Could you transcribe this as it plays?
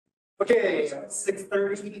Okay,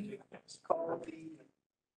 6:30, call the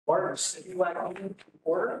March CWAC meeting to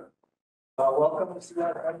order. Welcome to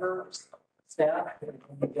CWAC members, staff,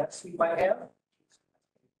 and guests we might have.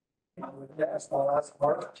 With that, I'll ask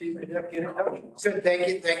Mark to get introduction. Good,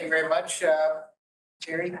 thank you very much,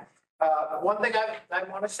 Terry. One thing I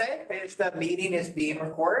want to say is the meeting is being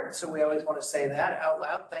recorded, so we always want to say that out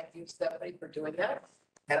loud. Thank you, Stephanie, for doing that.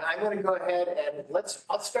 And I'm going to go ahead and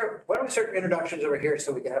I'll start, why don't we start introductions over here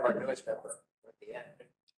so we can have our newest member at the end.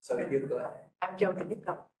 So you go ahead. I'm Joe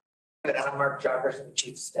Nico. And I'm Mark Joggers, the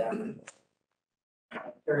Chief of Staff.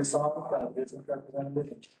 Terry Song, business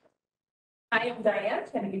representative. I am Diane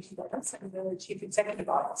Kennedy. I'm the Chief Executive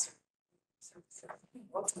Officer.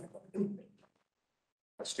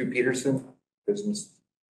 Stu Peterson, business.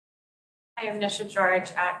 I am Nisha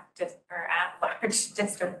George at large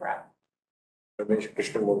district rep. Ramesh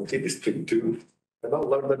Krishnamurthy, District 2. I know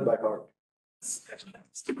London by heart.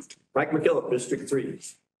 Mike McKillop, District 3.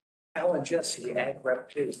 Alan Jesse, Ag Rep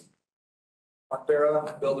 2. Mark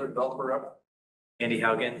Barra, Builder Developer Rep. Andy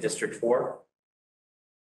Haugen, District 4.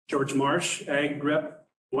 George Marsh, Ag Rep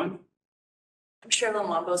 1. I'm Sherilyn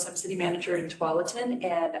Lombos, I'm city manager in Tualatin,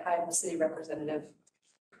 and I'm the city representative.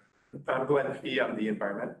 I'm Glenn Fee, I'm the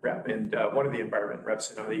environment rep and one of the environment reps,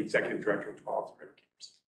 and I'm the executive director of Tualatin River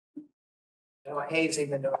Keepers. Noah Hayes,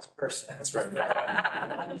 even though it's person. That's right.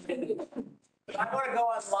 I want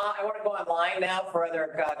to go online now for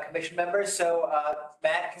other commission members. So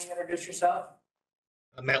Matt, can you introduce yourself?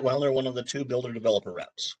 I'm Matt Wellner, one of the two builder developer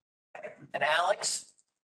reps. And Alex?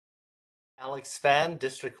 Alex Span,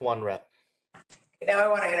 District 1 rep. Now I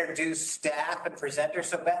want to introduce staff and presenters.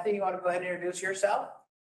 So Bethany, you want to go ahead and introduce yourself?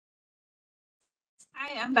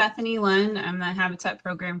 Hi, I'm Bethany Lund. I'm the Habitat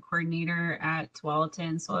Program Coordinator at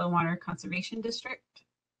Tualatin Soil and Water Conservation District.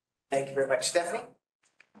 Thank you very much, Stephanie.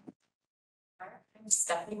 I'm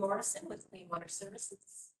Stephanie Morrison with Clean Water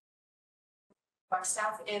Services. Our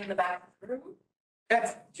staff in the back of the room.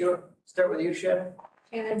 Okay, sure. Start with you, Shannon.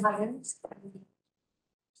 And Higgins.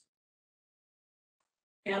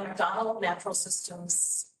 And McDonald, Natural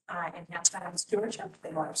Systems Enhancement and Stewardship,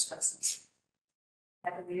 Clean Water Services.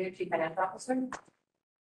 Heather Leader, Chief Financial Officer.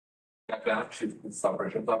 Jack Down, Chief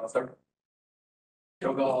Operations Officer.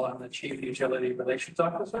 Joe Gall, I'm the Chief Utility Relations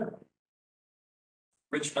Officer.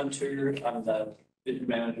 Rich Hunter, I'm the Bid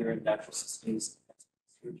Manager in Natural Systems.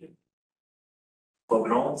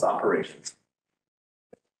 Logan Owens, Operations.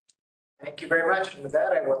 Thank you very much. And with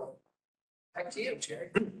that, I will back to you,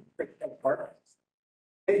 Jerry. Mark.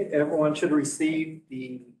 Okay, everyone should receive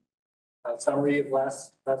the summary of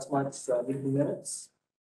last month's meeting minutes.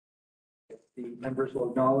 If the members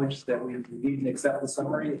will acknowledge that we reviewed and accept the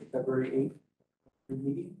summary of February 8th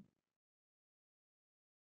meeting.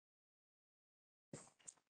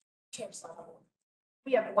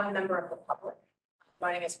 We have one member of the public.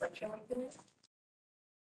 My name is Rachel.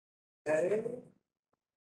 Okay.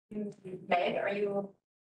 Meg, are you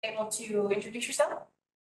able to introduce yourself?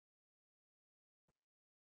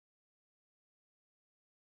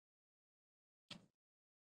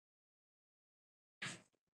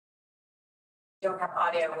 Don't have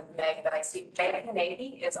audio with Meg, but I see Meg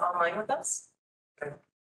Kennedy is online with us.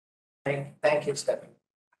 Thank you, Stephanie.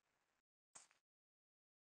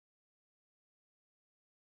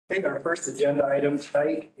 Okay, our first agenda item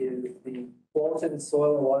tonight is the Tualatin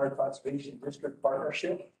Soil and Water Conservation District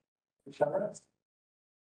Partnership.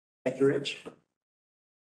 Thank you, Rich.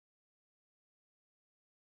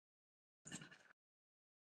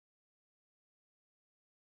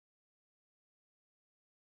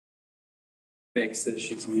 Meg says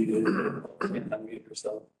she's muted and unmute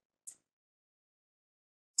herself.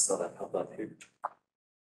 So that helped out here.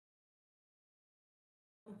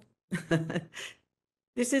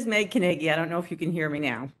 This is Meg Kennedy. I don't know if you can hear me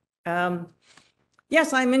now.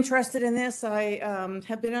 Yes, I'm interested in this. I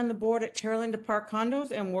have been on the board at Terralinda Park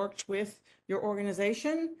Condos and worked with your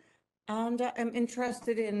organization, and I'm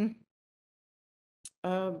interested in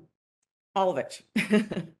all of it,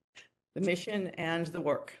 the mission and the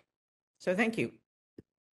work. So thank you.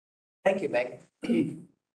 Thank you, Meg.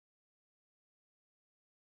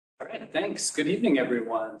 All right, thanks. Good evening,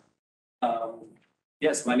 everyone.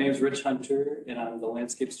 Yes, my name is Rich Hunter, and I'm the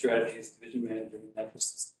Landscape Strategies Division Manager in Natural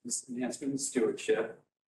Systems Enhancement and Stewardship.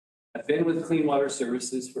 I've been with Clean Water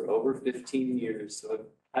Services for over 15 years, so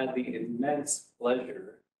I've had the immense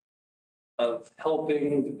pleasure of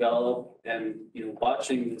helping develop and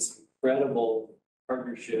watching this incredible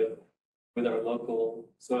partnership with our local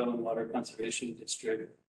soil and water conservation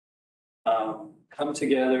district come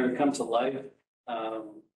together, come to life,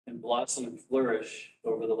 and blossom and flourish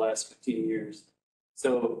over the last 15 years.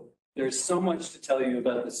 So There's so much to tell you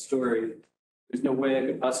about this story. There's no way I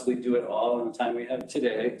could possibly do it all in the time we have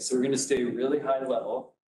today. So we're going to stay really high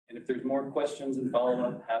level. And if there's more questions and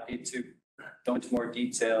follow-up, happy to go into more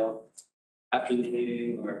detail after the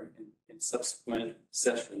meeting or in subsequent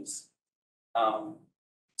sessions.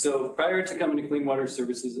 So prior to coming to Clean Water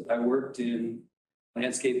Services, I worked in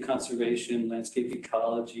landscape conservation, landscape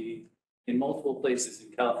ecology in multiple places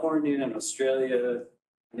in California and Australia,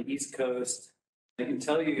 on the East Coast. I can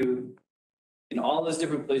tell you, in all those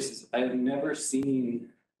different places, I have never seen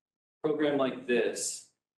a program like this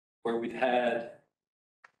where we've had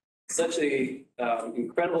such a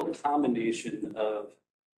incredible combination of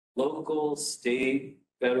local, state,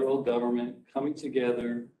 federal government coming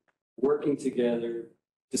together, working together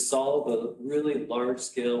to solve a really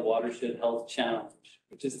large-scale watershed health challenge,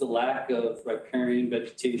 which is the lack of riparian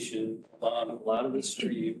vegetation along a lot of the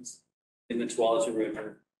streams in the Tualatin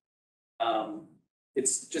River.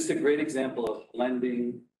 It's just a great example of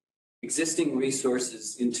blending existing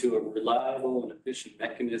resources into a reliable and efficient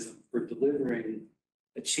mechanism for delivering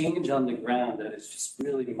a change on the ground that is just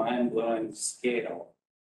really mind-blowing scale,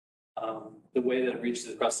 the way that it reaches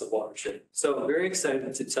across the watershed. So very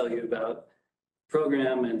excited to tell you about the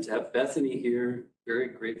program and to have Bethany here. Very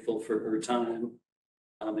grateful for her time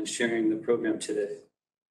and sharing the program today.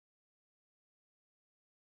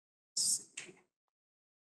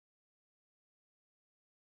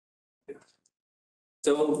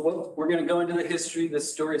 So we're going to go into the history.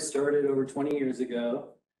 This story started over 20 years ago.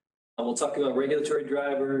 We'll talk about regulatory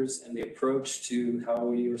drivers and the approach to how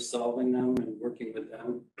we are solving them and working with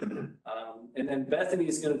them. And then Bethany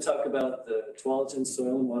is going to talk about the Tualatin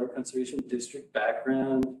Soil and Water Conservation District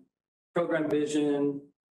background, program vision,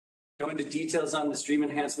 go into details on the stream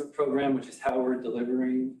enhancement program, which is how we're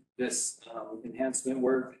delivering this enhancement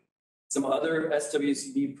work, some other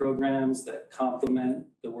SWCD programs that complement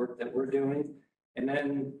the work that we're doing, and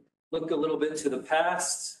then look a little bit to the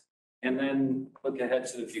past and then look ahead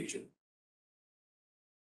to the future.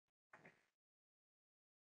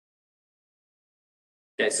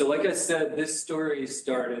 Okay, so like I said, this story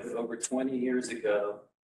started over 20 years ago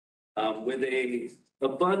with a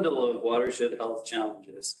bundle of watershed health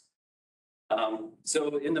challenges.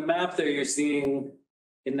 So in the map there, you're seeing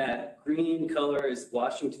in that green color is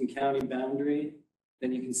Washington County boundary.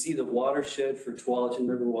 Then you can see the watershed for Tualatin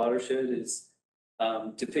River watershed is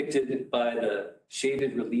depicted by the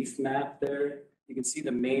shaded relief map there. You can see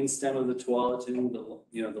the main stem of the Tualatin,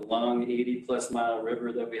 the long 80+ mile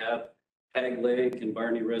river that we have, Hag Lake and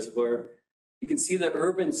Barney Reservoir. You can see the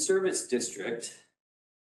urban service district.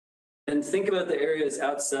 And think about the areas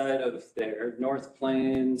outside of there, North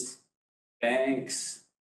Plains, Banks,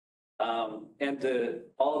 and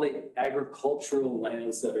all the agricultural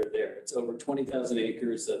lands that are there. It's over 20,000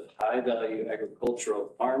 acres of high value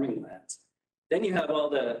agricultural farming lands. Then you have all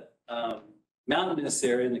the mountainous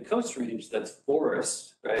area in the Coast Range that's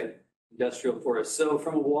forest, right? Industrial forest. So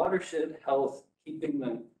from a watershed health, keeping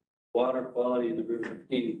the water quality in the river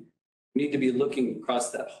clean, we need to be looking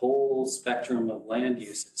across that whole spectrum of land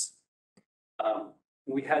uses.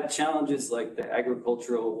 We had challenges like the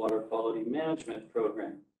Agricultural Water Quality Management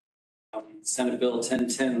Program. Senate Bill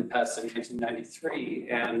 1010 passed in 1993,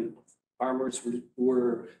 and farmers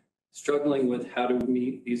were struggling with how to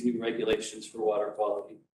meet these new regulations for water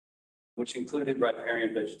quality, which included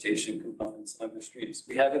riparian vegetation components on the streams.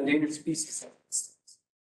 We have endangered species.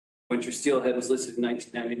 Winter steelhead was listed in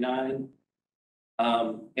 1999,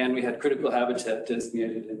 and we had critical habitat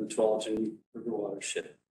designated in the Tualatin River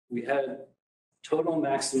watershed. We had total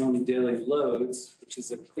maximum daily loads, which is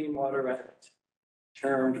a Clean Water Act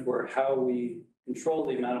term for how we control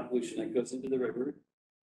the amount of pollution that goes into the river.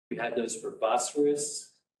 We had those for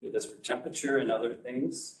phosphorus, we had those for temperature and other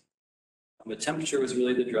things. The temperature was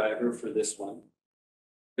really the driver for this one.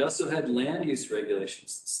 We also had land use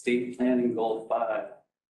regulations, State Planning Goal 5,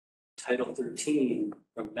 Title 13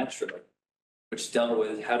 from Metro, which dealt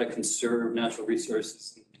with how to conserve natural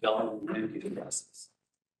resources and development land use process.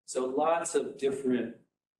 So lots of different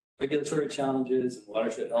regulatory challenges and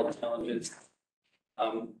watershed health challenges.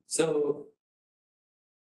 So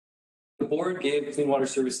the board gave Clean Water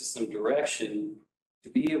Services some direction to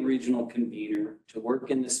be a regional convener, to work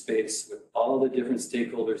in this space with all the different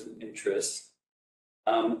stakeholders and interests.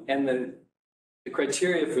 And the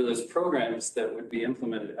criteria for those programs that would be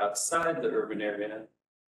implemented outside the urban area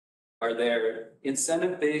are there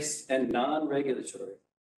incentive-based and non-regulatory,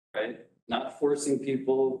 right? Not forcing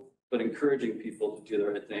people, but encouraging people to do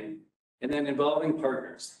the right thing. And then involving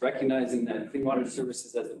partners, recognizing that Clean Water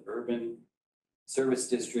Services as an urban service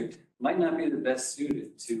district might not be the best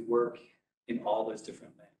suited to work in all those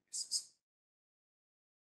different land uses.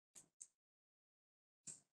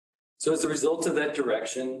 So as a result of that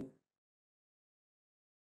direction,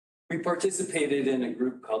 we participated in a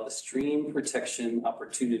group called the Stream Protection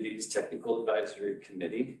Opportunities Technical Advisory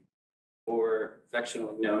Committee, or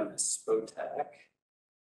affectionately known as SPOTAC.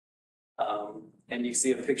 And you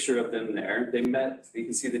see a picture of them there. They met, you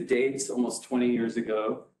can see the dates almost 20 years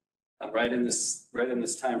ago. Right in this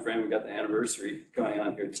time frame, we got the anniversary going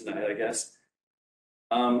on here tonight, I guess.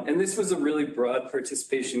 And this was a really broad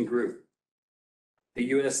participation group.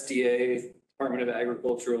 The USDA, Department of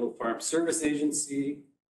Agricultural Farm Service Agency,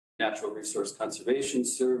 Natural Resource Conservation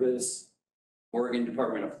Service, Oregon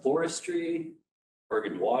Department of Forestry,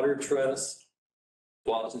 Oregon Water Trust,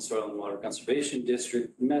 Tualatin Soil and Water Conservation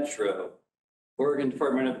District, Metro, Oregon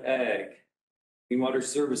Department of Ag, Clean Water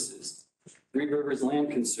Services, Three Rivers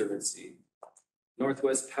Land Conservancy,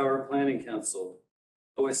 Northwest Power Planning Council,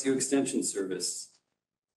 OSU Extension Service,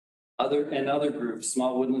 other groups,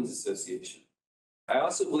 Small Woodlands Association. I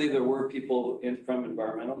also believe there were people from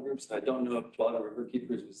environmental groups. I don't know if Tualatin River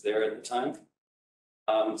Keepers was there at the time.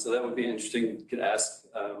 So that would be interesting. You could ask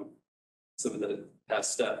some of the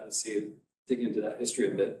past stuff and dig into that history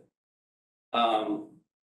a bit.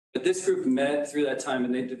 But this group met through that time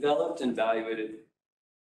and they developed and evaluated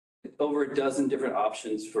over a dozen different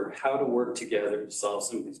options for how to work together to solve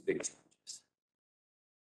some of these big challenges.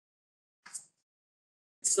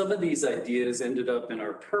 Some of these ideas ended up in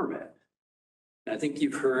our permit. And I think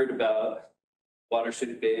you've heard about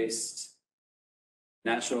watershed-based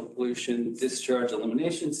National Pollution Discharge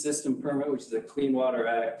Elimination System permit, which is a Clean Water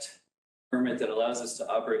Act permit that allows us to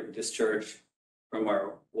operate and discharge from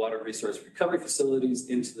our water resource recovery facilities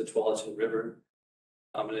into the Tualatin River.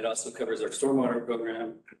 And it also covers our stormwater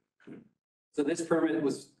program. So this permit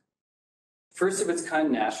was first of its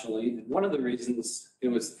kind nationally. One of the reasons it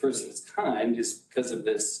was the first of its kind is because of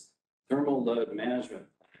this thermal load management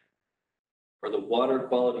or the water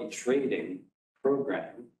quality trading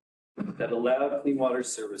program that allowed Clean Water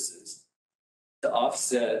Services to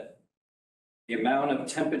offset the amount of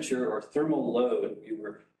temperature or thermal load we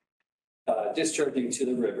were discharging to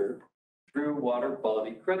the river through water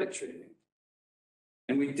quality credit trading.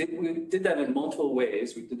 And we did that in multiple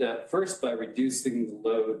ways. We did that first by reducing the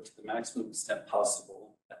load to the maximum extent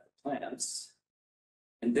possible at the plants,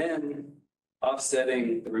 and then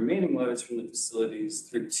offsetting the remaining loads from the facilities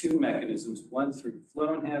through two mechanisms, one through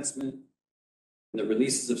flow enhancement and the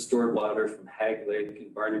releases of stored water from Hag Lake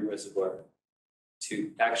and Barney Reservoir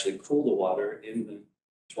to actually cool the water in the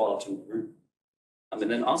Tualatin River.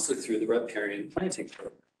 And then also through the riparian planting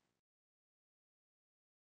program.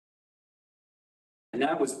 And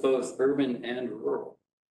that was both urban and rural.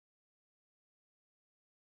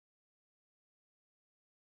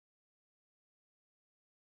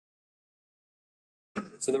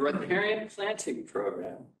 So the riparian planting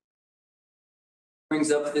program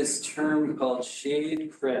brings up this term called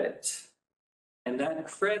shade credit. And that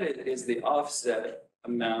credit is the offset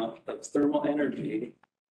amount of thermal energy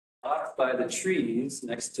blocked by the trees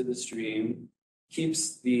next to the stream,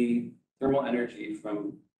 keeps the thermal energy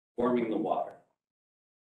from warming the water.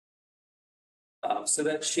 So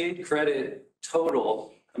that shade credit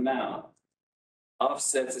total amount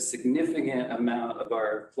offsets a significant amount of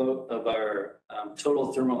our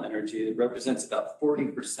total thermal energy. It represents about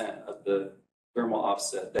 40% of the thermal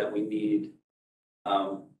offset that we need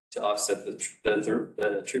to offset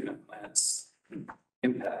the treatment plant's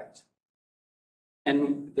impact.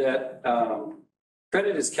 And that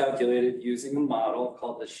credit is calculated using a model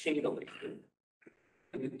called the shadolator.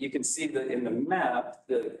 You can see that in the map,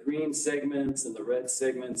 the green segments and the red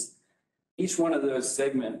segments, each one of those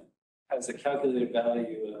segments has a calculated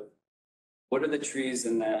value of what are the trees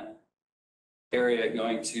in that area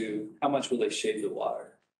going to, how much will they shade the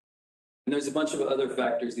water? And there's a bunch of other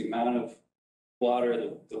factors, the amount of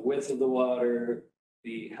water, the width of the water,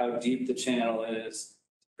 how deep the channel is,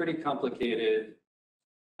 pretty complicated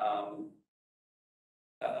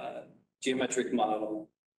geometric model.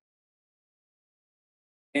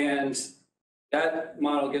 And that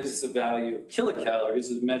model gives us a value of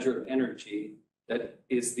kilocalories, a measure of energy that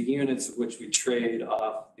is the units of which we trade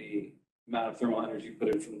off the amount of thermal energy put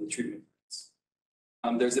in from the treatment plants.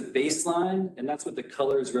 There's a baseline, and that's what the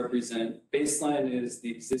colors represent. Baseline is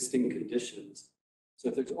the existing conditions. So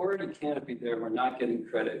if there's already canopy there, we're not getting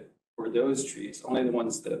credit for those trees, only the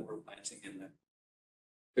ones that we're planting in there.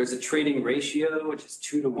 There's a trading ratio, which is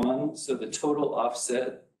 2 to 1. So the total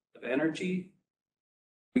offset of energy,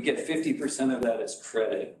 we get 50% of that as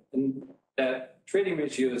credit. And that trading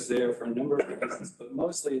ratio is there for a number of reasons, but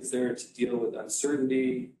mostly it's there to deal with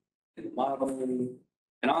uncertainty in modeling,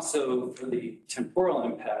 and also for the temporal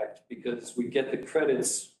impact, because we get the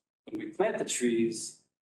credits when we plant the trees,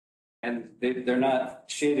 And they're not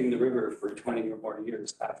shading the river for 20 or more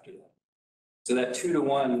years after that. So that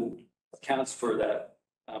 2-to-1 accounts for that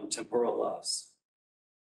temporal loss.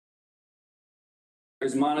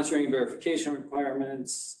 There's monitoring and verification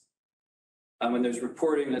requirements. And there's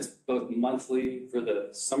reporting that's both monthly for the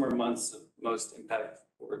summer months of most impact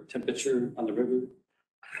for temperature on the river,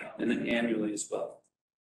 and then annually as well.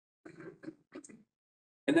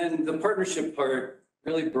 And then the partnership part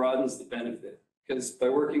really broadens the benefit, because by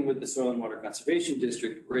working with the Soil and Water Conservation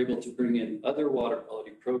District, we're able to bring in other water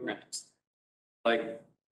quality programs like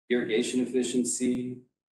irrigation efficiency,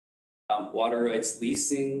 water rights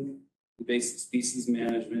leasing, invasive species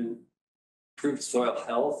management, improved soil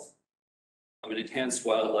health, and enhanced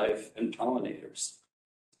wildlife and pollinators.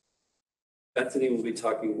 Bethany will be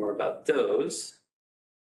talking more about those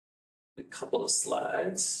in a couple of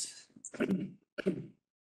slides.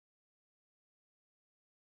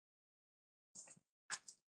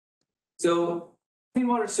 So Clean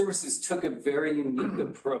Water Services took a very unique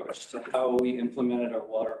approach to how we implemented our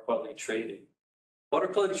water quality trading. Water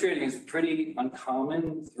quality trading is pretty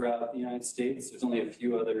uncommon throughout the United States. There's only a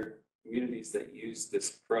few other communities that use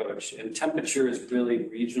this approach, and temperature is really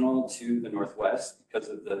regional to the Northwest because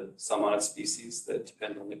of the salmonid species that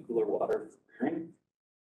depend on the cooler water for rearing.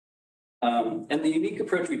 And the unique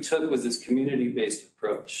approach we took was this community-based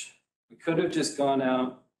approach. We could have just gone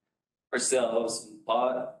out ourselves and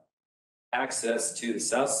bought access to the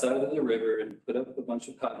south side of the river and put up a bunch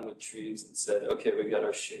of cottonwood trees and said, okay, we got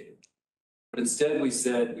our shade. But instead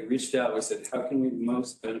we reached out, we said, how can we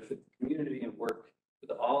most benefit the community and work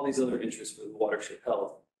with all these other interests for the watershed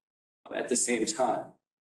health at the same time?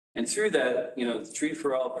 And through that, the Tree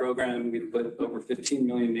for All program, we put over 15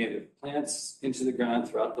 million native plants into the ground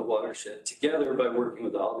throughout the watershed together by working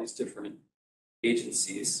with all these different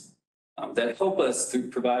agencies that help us through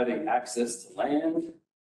providing access to land.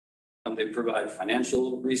 They provide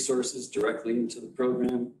financial resources directly into the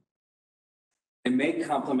program. They make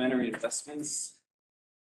complementary investments,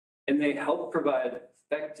 and they help provide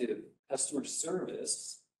effective customer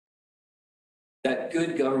service, that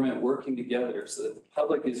good government working together so that the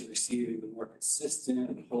public is receiving the more consistent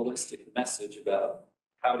and holistic message about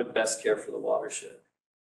how to best care for the watershed.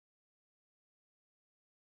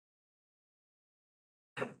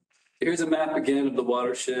 Here's a map again of the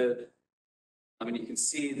watershed. You can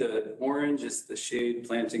see the orange is the shade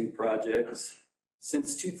planting projects.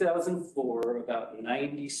 Since 2004, about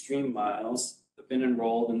 90 stream miles have been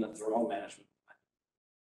enrolled in the thermal management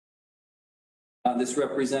plan. This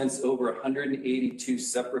represents over 182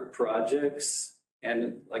 separate projects.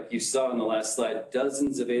 And like you saw in the last slide,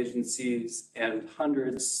 dozens of agencies and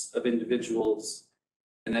hundreds of individuals,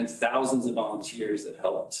 and then thousands of volunteers that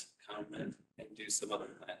helped come and do some other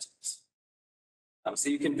plantings. So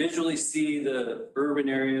you can visually see the urban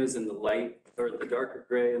areas in the light or the darker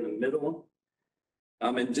gray in the middle.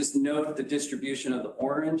 And just note the distribution of the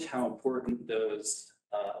orange, how important those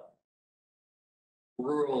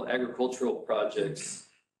rural agricultural projects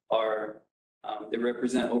are. They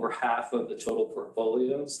represent over half of the total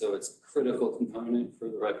portfolio, so it's a critical component for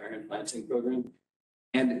the riparian planting program.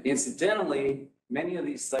 And incidentally, many of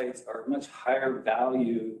these sites are much higher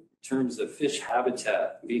value in terms of fish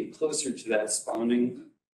habitat, being closer to that spawning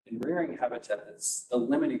and rearing habitat that's a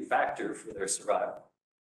limiting factor for their survival.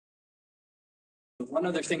 One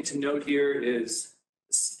other thing to note here is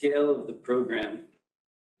the scale of the program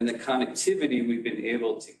and the connectivity we've been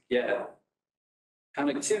able to get.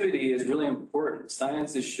 Connectivity is really important.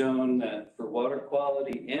 Science has shown that for water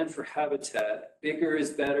quality and for habitat, bigger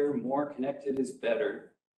is better, more connected is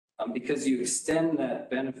better, because you extend that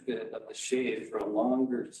benefit of the shade for a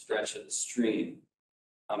longer stretch of the stream.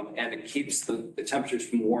 And it keeps the temperatures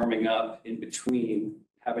from warming up in between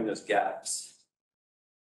having those gaps.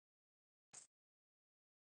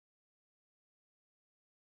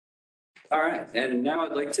 All right, and now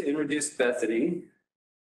I'd like to introduce Bethany.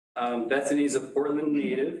 Bethany is a Portland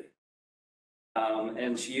native,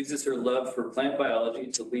 and she uses her love for plant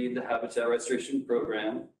biology to lead the habitat restoration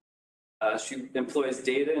program. She employs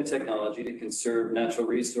data and technology to conserve natural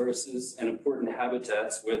resources and important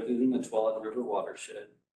habitats within the Tualatin River watershed.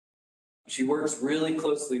 She works really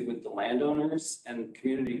closely with the landowners and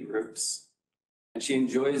community groups, and she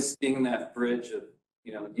enjoys being that bridge of,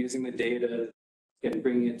 using the data and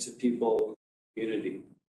bringing it to people in the community.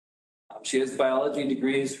 She has biology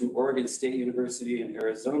degrees from Oregon State University and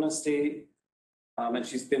Arizona State, and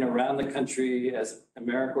she's been around the country as an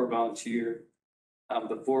AmeriCorps volunteer.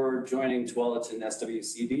 Before joining Tualatin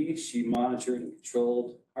SWCD, she monitored and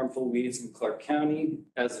controlled harmful weeds in Clark County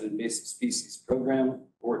as an invasive species program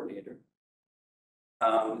coordinator.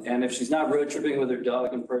 And if she's not road tripping with her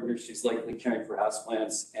dog and partner, she's likely caring for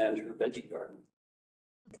houseplants and her veggie garden.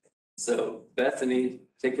 So Bethany,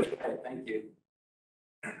 take it away. Thank you.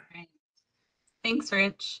 Right. Thanks,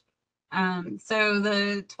 Rich. So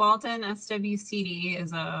the Tualatin SWCD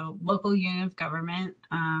is a local unit of government.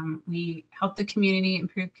 We help the community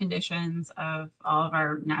improve conditions of all of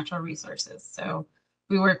our natural resources. So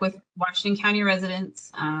we work with Washington County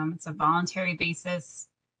residents. It's a voluntary basis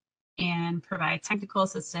and provide technical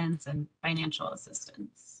assistance and financial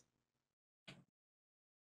assistance.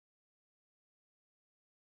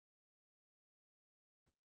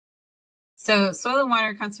 So soil and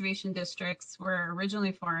water conservation districts were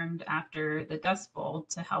originally formed after the Dust Bowl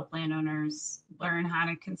to help landowners learn how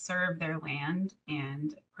to conserve their land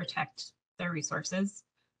and protect their resources.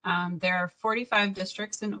 There are 45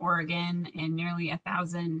 districts in Oregon and nearly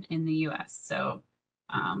 1,000 in the US. So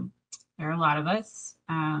there are a lot of us.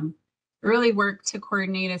 Really work to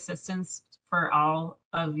coordinate assistance for all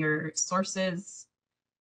of your sources,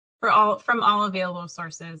 from all available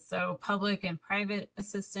sources. So public and private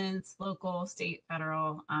assistance, local, state,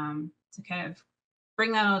 federal, to kind of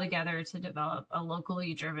bring that all together to develop a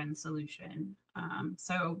locally driven solution.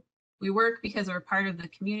 So we work because we're part of the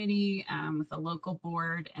community with a local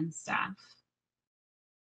board and staff.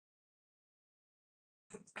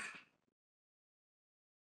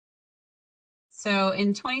 So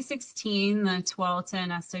in 2016, the Tualatin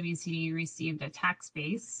SWCD received a tax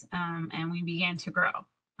base and we began to grow.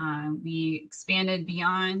 We expanded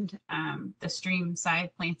beyond the stream side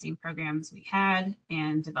planting programs we had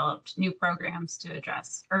and developed new programs to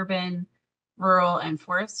address urban, rural, and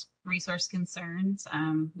forest resource concerns.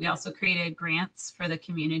 We also created grants for the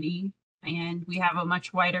community, and we have a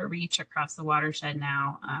much wider reach across the watershed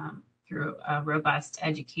now through a robust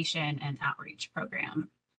education and outreach program.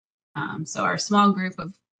 So our small group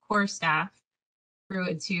of core staff grew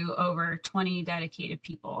into over 20 dedicated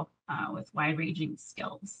people with wide-ranging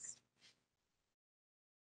skills.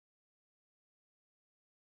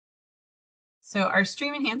 So our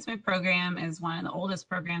stream enhancement program is one of the oldest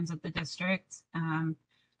programs of the district.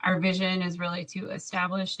 Our vision is really to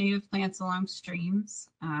establish native plants along streams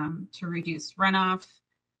to reduce runoff,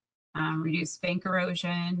 reduce bank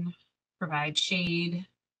erosion, provide shade,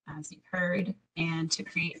 as you've heard, and to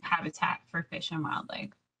create habitat for fish and wildlife.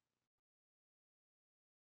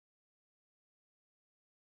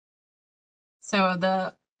 So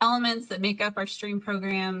the elements that make up our stream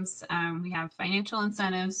programs, we have financial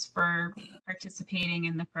incentives for participating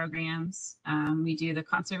in the programs. We do the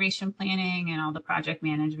conservation planning and all the project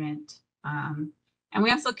management. And we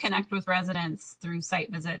also connect with residents through site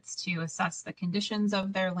visits to assess the conditions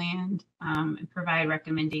of their land and provide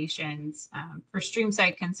recommendations for stream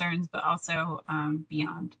site concerns, but also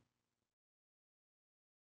beyond.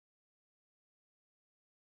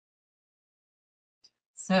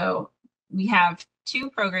 So we have two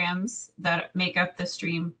programs that make up the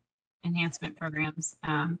stream enhancement programs.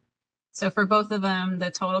 So for both of them, the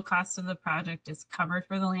total cost of the project is covered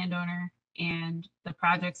for the landowner, and the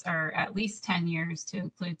projects are at least 10 years to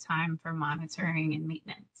include time for monitoring and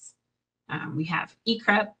maintenance. We have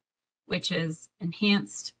ECREP, which is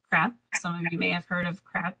enhanced CREP. Some of you may have heard of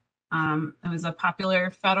CREP. It is a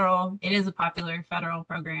popular federal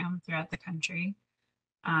program throughout the country.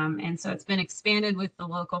 And so it's been expanded with the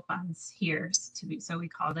local funds here so we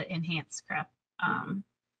called it Enhanced CREP.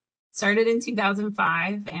 Started in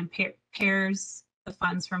 2005 and pairs the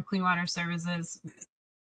funds from Clean Water Services,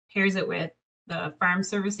 pairs it with the Farm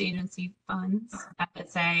Service Agency funds,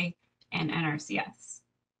 FSA, and NRCS.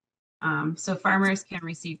 So farmers can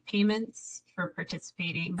receive payments for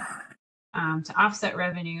participating to offset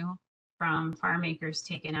revenue from farm acres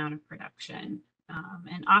taken out of production.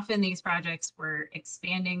 And often these projects were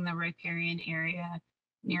expanding the riparian area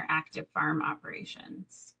near active farm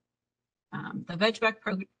operations. The VegBack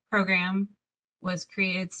program was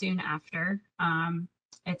created soon after.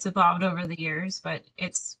 It's evolved over the years, but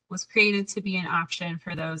it was created to be an option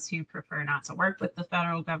for those who prefer not to work with the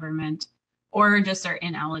federal government or just are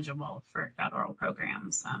ineligible for federal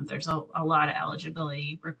programs. There's a lot of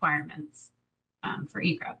eligibility requirements for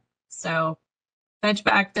ECREP. So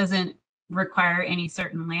VegBack doesn't require any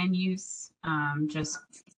certain land use, just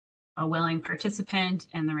a willing participant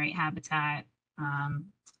and the right habitat.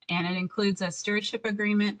 And it includes a stewardship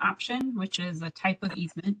agreement option, which is a type of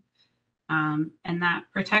easement. And that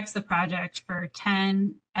protects the project for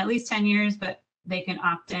at least 10 years, but they can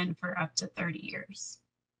opt in for up to 30 years.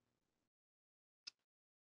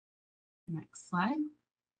 Next slide.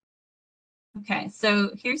 Okay,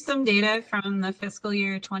 so here's some data from the fiscal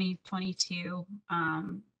year 2022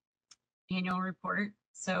 annual report.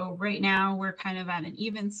 So right now we're kind of at an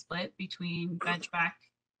even split between VEGBAC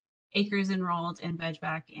acres enrolled in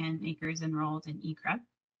VEGBAC and acres enrolled in ECREP.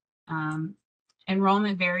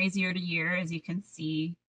 Enrollment varies year to year, as you can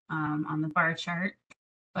see on the bar chart,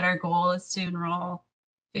 but our goal is to enroll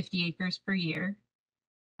 50 acres per year.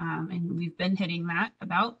 And we've been hitting that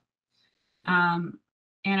about. And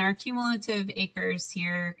our cumulative acres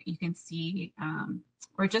here, you can see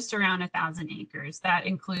we're just around 1,000 acres. That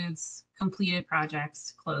includes completed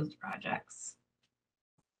projects, closed projects.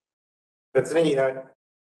 Bethany, I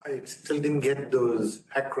still didn't get those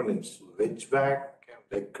acronyms, VEGBAC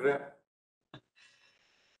and ECREP.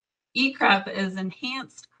 ECREP is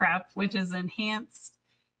Enhanced CREP, which is Enhanced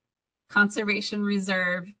Conservation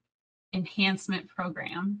Reserve Enhancement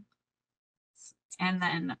Program. And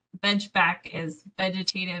then VEGBAC is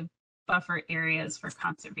Vegetative Buffer Areas for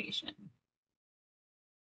Conservation.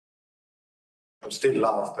 I'm still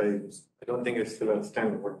lost. I don't think I still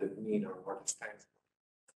understand what they mean or what it stands for.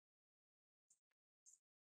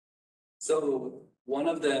 So one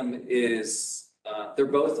of them is, they're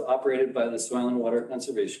both operated by the Soil and Water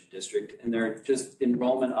Conservation District, and they're just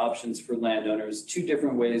enrollment options for landowners, 2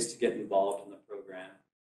 different ways to get involved in the program.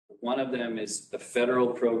 One of them is a federal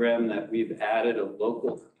program that we've added a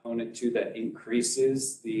local component to that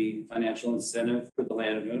increases the financial incentive for the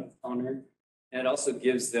landowner. And it also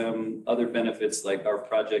gives them other benefits like our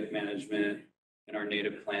project management and our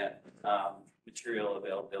native plant material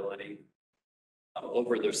availability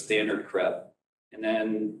over their standard CREP. And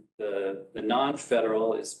then the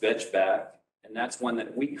non-federal is VEGBAC, and that's one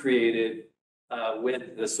that we created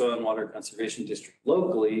with the Soil and Water Conservation District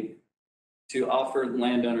locally to offer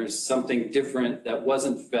landowners something different that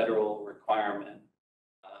wasn't federal requirement.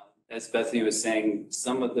 As Bethany was saying,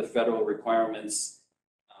 some of the federal requirements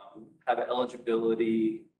have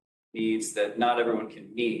eligibility needs that not everyone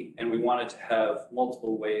can meet, and we wanted to have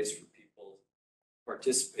multiple ways for people to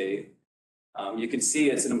participate. You can see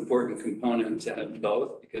it's an important component to have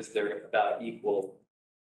both because they're about equal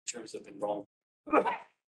in terms of enrollment. Did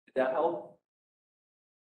that help?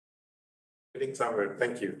 Getting somewhere.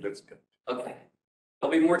 Thank you. Let's go. Okay.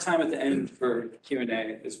 There'll be more time at the end for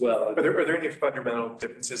Q&A as well. Are there any fundamental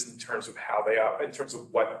differences in terms of how they are, in terms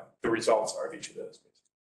of what the results are of each of those?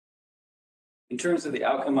 In terms of the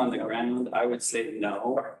outcome on the ground, I would say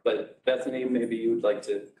no, but Bethany, maybe you would like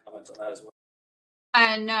to comment on that as well.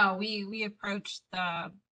 No, we approach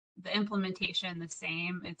the implementation the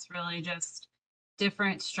same. It's really just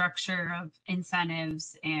different structure of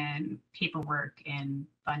incentives and paperwork and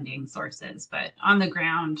funding sources, but on the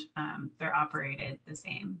ground, they're operated the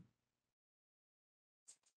same.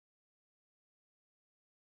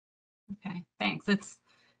 Okay, thanks.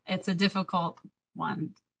 It's a difficult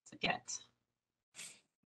one to get.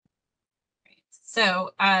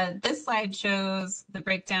 So this slide shows the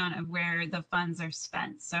breakdown of where the funds are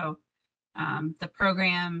spent. So the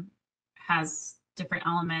program has different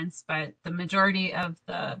elements, but the majority of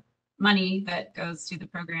the money that goes to the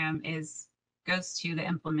program goes to the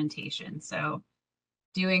implementation. So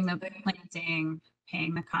doing the planting,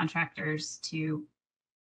 paying the contractors to,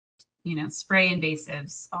 spray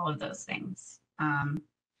invasives, all of those things.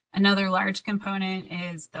 Another large component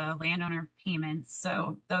is the landowner payments.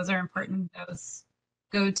 So those are important. Those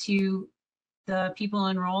go to the people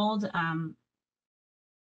enrolled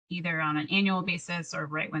either on an annual basis or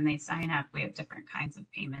right when they sign up. We have different kinds of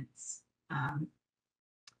payments.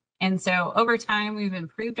 And so over time, we've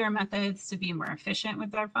improved our methods to be more efficient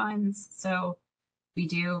with our funds. So we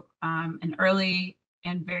do an early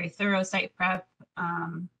and very thorough site prep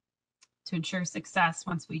to ensure success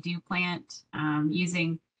once we do plant,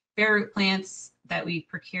 using bare root plants that we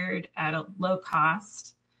procured at a low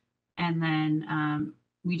cost. And then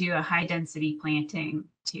we do a high density planting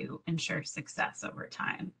to ensure success over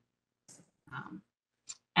time.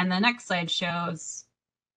 And the next slide shows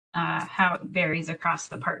how it varies across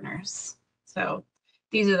the partners. So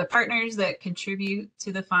these are the partners that contribute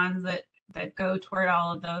to the funds that go toward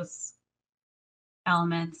all of those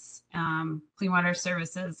elements. Clean Water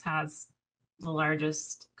Services has the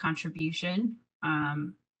largest contribution.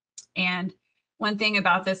 And one thing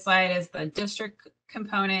about this slide is the district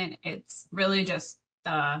component. It's really just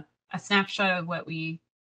a snapshot of what we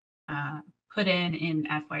put in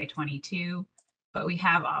FY22, but we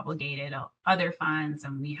have obligated other funds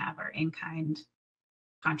and we have our in-kind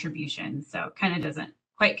contribution. So it kind of doesn't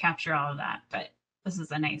quite capture all of that, but this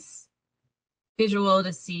is a nice visual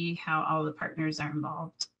to see how all the partners are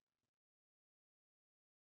involved.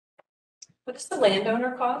 What is the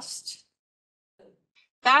landowner cost?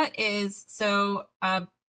 That is, so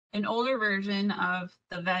an older version of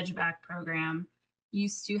the VEGBAC program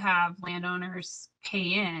used to have landowners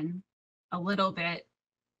pay in a little bit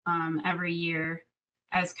every year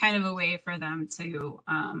as kind of a way for them to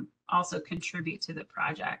also contribute to the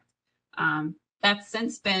project. That's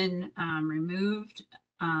since been removed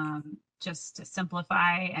just to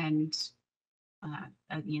simplify and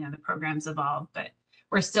the programs evolve, but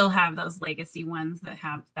we still have those legacy ones that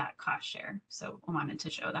have that cost share. So I wanted to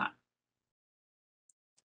show that.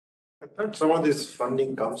 I thought some of this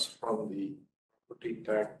funding comes from the property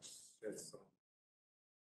tax.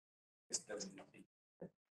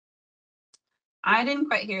 I didn't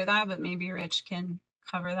quite hear that, but maybe Rich can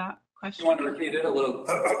cover that You question. want to repeat it a little?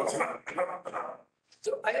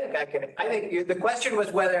 So I think the question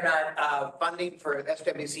was whether or not funding for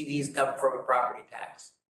SWCDs come from a property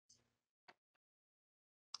tax.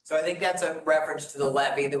 So I think that's a reference to the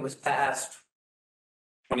levy that was passed,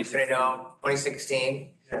 2016.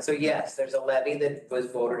 So yes, there's a levy that was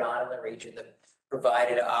voted on in the region that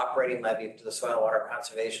provided an operating levy to the Soil Water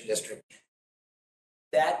Conservation District.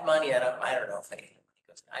 That money, I don't know if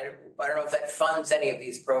I don't know if that funds any of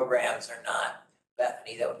these programs or not.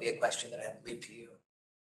 Bethany, that would be a question that I'd leave to you.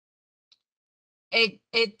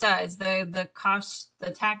 It does. The cost,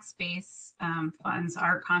 the tax base funds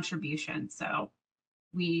our contribution. So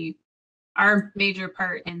our major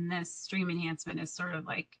part in this stream enhancement is sort of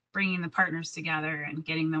like bringing the partners together and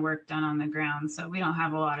getting the work done on the ground. So we don't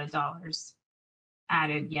have a lot of dollars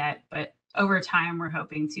added yet, but over time we're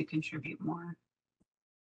hoping to contribute more.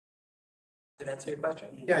 Did that answer your question?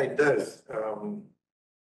 Yeah, it does.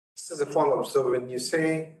 This is a follow-up. So when you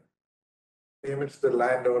say payments to the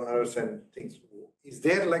landowners and things, is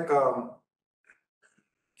there like a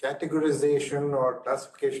categorization or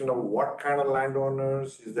classification of what kind of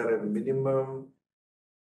landowners? Is there a minimum?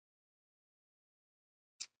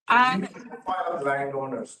 Profile of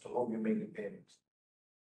landowners to whom you make the payments.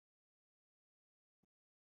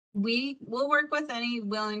 We will work with any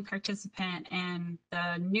willing participant, and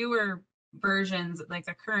the newer versions, like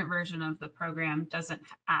the current version of the program, doesn't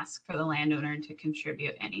ask for the landowner to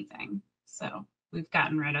contribute anything. So we've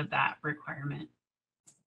gotten rid of that requirement.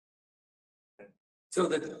 So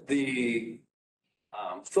the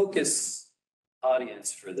focus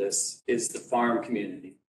audience for this is the farm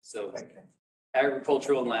community. So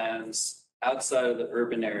agricultural lands outside of the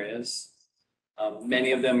urban areas.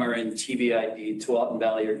 Many of them are in TVID, Tualatin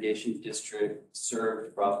Valley Irrigation District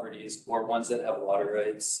served properties, or ones that have water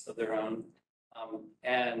rights of their own.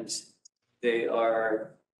 And they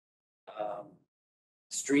are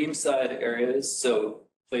stream side areas, so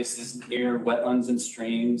places near wetlands and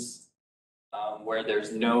streams where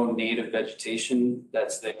there's no native vegetation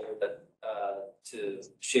that's there to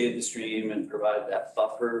shade the stream and provide that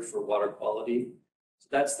buffer for water quality. So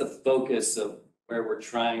that's the focus of where we're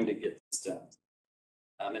trying to get this done.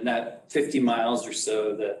 And that 50 miles or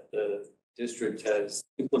so that the district has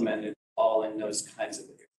implemented all in those kinds of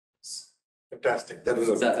areas. Fantastic.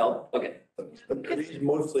 Does that help? Okay. Are these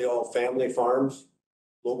mostly all family farms,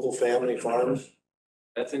 local family farms?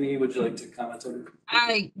 Bethany, would you like to comment on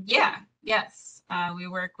yes. We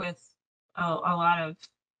work with a lot of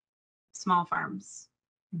small farms.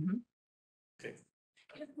 Mm-hmm.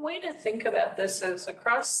 The way to think about this is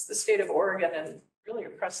across the state of Oregon and really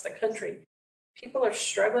across the country, people are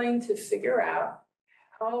struggling to figure out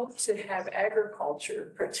how to have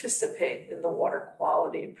agriculture participate in the water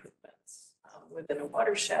quality improvements within a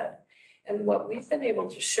watershed. And what we've been able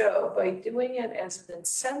to show by doing it as an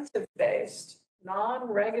incentive-based,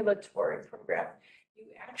 non-regulatory program, you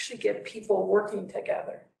actually get people working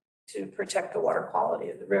together to protect the water quality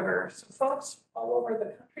of the river. So folks all over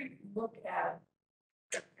the country look at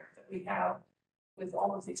that we have with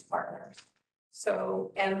all of these partners.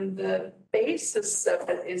 So, and the basis of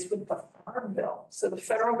it is with the Farm Bill. So the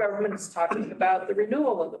federal government is talking about the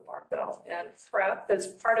renewal of the Farm Bill, and PrEP is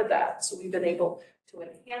part of that. So we've been able to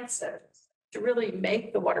enhance it to really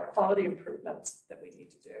make the water quality improvements that we need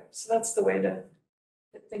to do. So that's the way to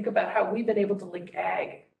think about how we've been able to link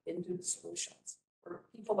ag into the solutions. Where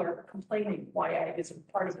people are complaining why ag isn't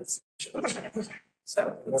part of the solution.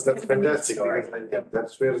 So that's fantastic. I think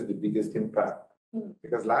that's where is the biggest impact.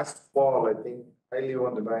 Because last fall, I think I live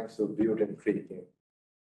on the banks of Butte Creek,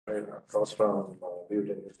 right across from Butte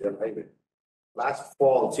Industrial Highway. Last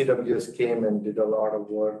fall, CWS came and did a lot of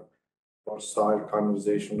work for soil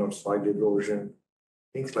conservation or soil erosion,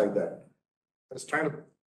 things like that. I was trying to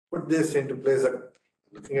put this into place,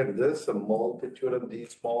 looking at this, a multitude of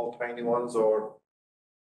these small, tiny ones, or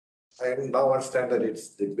I now understand that it's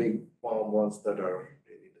the big farm ones that are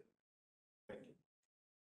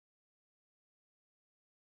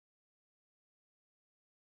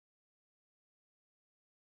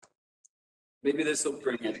maybe this will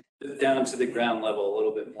bring it down to the ground level a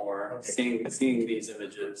little bit more, Okay. seeing these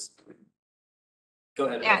images. Go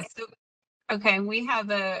ahead. Yeah, so, okay, we have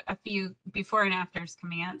a few before and afters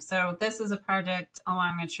coming up. So this is a project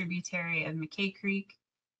along a tributary of McKay Creek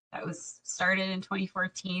that was started in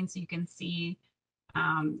 2014. So you can see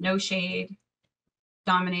no shade,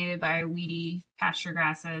 dominated by weedy pasture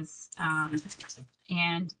grasses.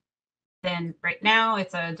 And then right now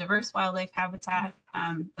it's a diverse wildlife habitat.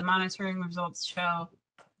 The monitoring results show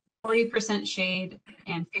 40% shade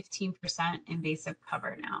and 15% invasive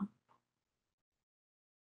cover now.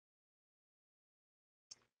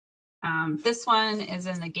 This one is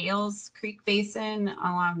in the Gales Creek Basin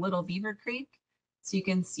along Little Beaver Creek. So you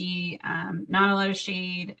can see not a lot of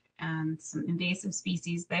shade and some invasive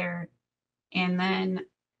species there. And then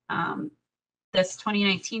this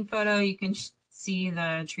 2019 photo, you can see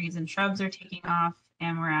the trees and shrubs are taking off,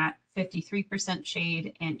 and we're at 53%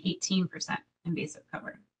 shade and 18% invasive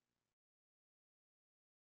cover.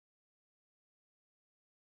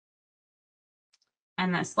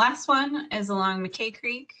 And this last one is along McKay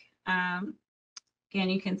Creek. Again,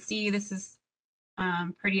 you can see this is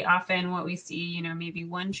pretty often what we see, you know, maybe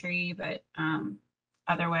one tree, but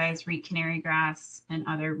otherwise reed canary grass and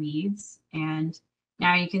other weeds. And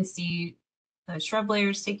now you can see the shrub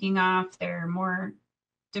layers taking off. There are more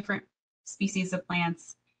different species of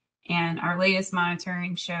plants. And our latest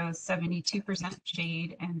monitoring shows 72%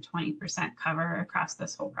 shade and 20% cover across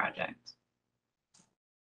this whole project.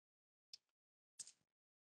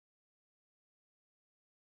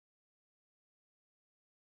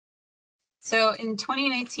 So in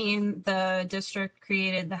 2019, the district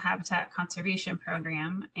created the Habitat Conservation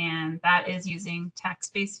Program, and that is using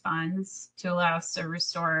tax-based funds to allow us to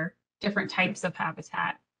restore different types of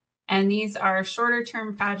habitat. And these are shorter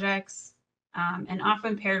term projects and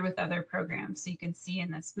often paired with other programs. So you can see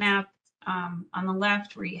in this map on the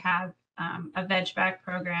left, we have a veg-back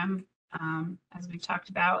program, as we've talked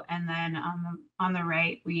about. And then on the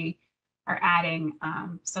right, we are adding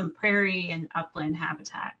some prairie and upland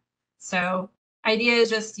habitat. So idea is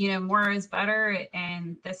just, you know, more is better.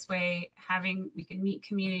 And this way we can meet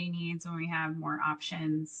community needs when we have more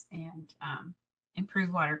options and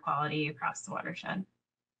improve water quality across the watershed.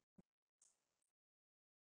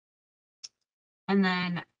 And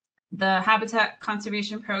then the habitat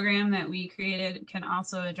conservation program that we created can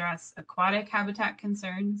also address aquatic habitat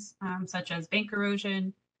concerns, such as bank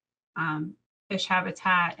erosion, fish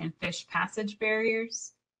habitat, and fish passage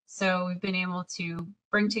barriers. So we've been able to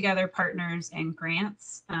bring together partners and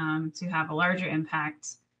grants to have a larger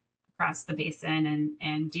impact across the basin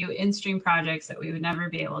and do in-stream projects that we would never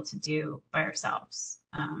be able to do by ourselves.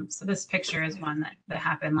 So this picture is one that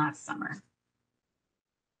happened last summer.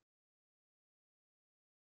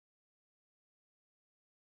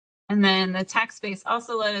 And then the tax base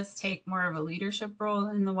also let us take more of a leadership role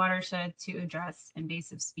in the watershed to address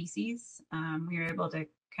invasive species. We were able to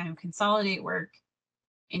kind of consolidate work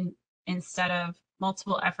instead of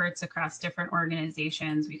multiple efforts across different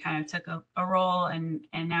organizations. We kind of took a role and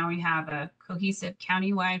now we have a cohesive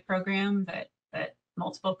countywide program that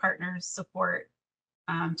multiple partners support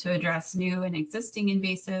to address new and existing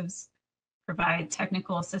invasives, provide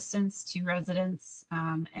technical assistance to residents,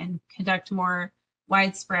 and conduct more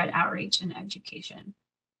widespread outreach and education.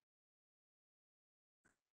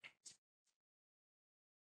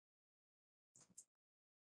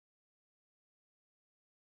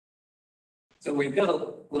 So we've got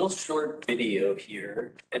a little short video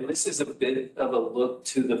here, and this is a bit of a look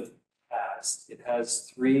to the past. It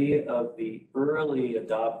has 3 of the early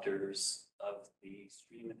adopters of the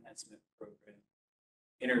stream enhancement program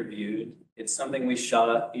interviewed. It's something we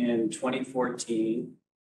shot in 2014,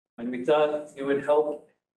 and we thought it would help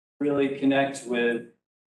really connect with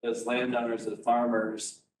those landowners, the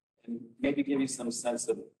farmers, and maybe give you some sense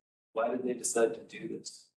of why did they decide to do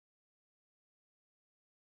this.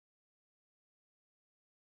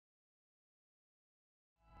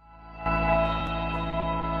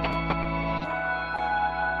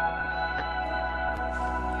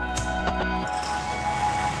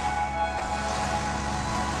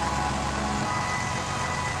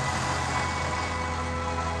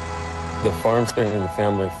 The farm's been in the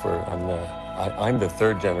family for, I'm the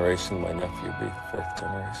 3rd generation, my nephew will be the 4th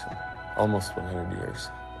generation, almost 100 years.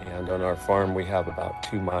 And on our farm, we have about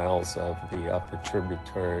 2 miles of the upper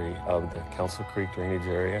tributary of the Council Creek drainage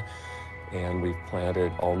area. And we've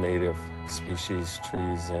planted all native species,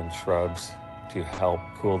 trees and shrubs to help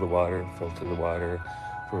cool the water, filter the water,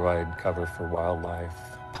 provide cover for wildlife,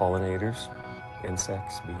 pollinators,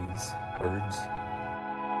 insects, bees, birds.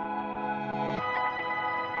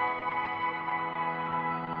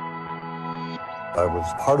 I was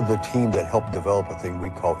part of the team that helped develop a thing we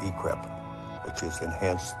call ECREP, which is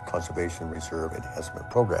Enhanced Conservation Reserve Enhancement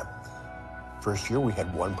Program. First year we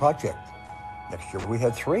had 1 project. Next year we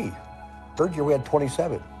had 3. Third year we had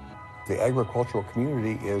 27. The agricultural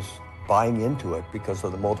community is buying into it because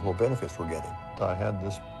of the multiple benefits we're getting. I had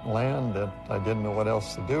this land that I didn't know what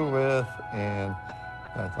else to do with, and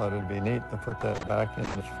I thought it'd be neat to put that back in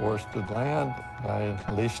this forested land. I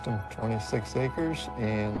leased them 26 acres,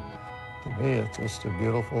 and to me, it's just a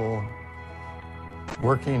beautiful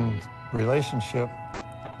working relationship.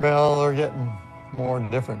 Well, they're getting more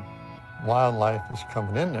different. Wildlife is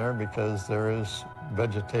coming in there because there is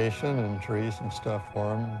vegetation and trees and stuff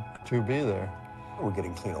for them to be there. We're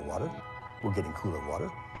getting cleaner water. We're getting cooler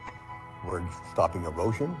water. We're stopping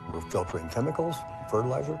erosion. We're filtering chemicals,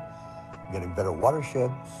 fertilizer, getting better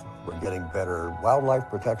watersheds. We're getting better wildlife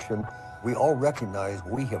protection. We all recognize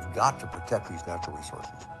we have got to protect these natural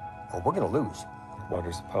resources, or we're going to lose.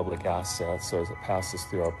 Water's a public asset, so as it passes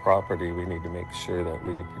through our property, we need to make sure that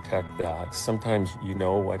we protect that. Sometimes you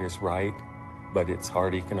know what is right, but it's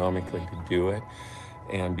hard economically to do it.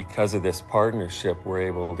 And because of this partnership, we're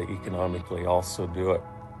able to economically also do it.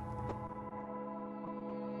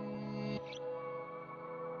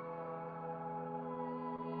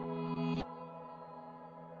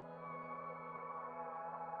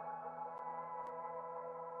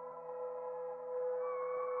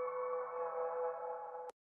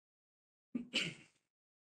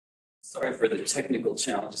 Sorry for the technical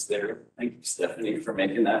challenges there. Thank you, Stephanie, for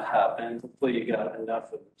making that happen. Hopefully you got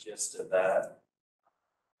enough of the gist of that.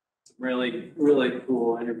 Some really, really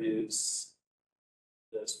cool interviews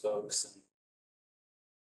with those folks. And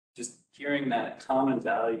just hearing that common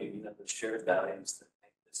value, you know, the shared values that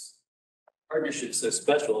make this partnership so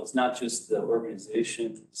special. It's not just the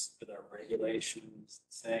organizations with our regulations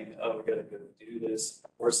saying, oh, we got to go do this,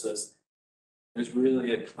 enforce this. There's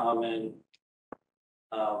really a common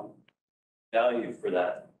value for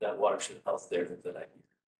that watershed health there that I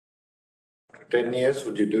hear. 10 years,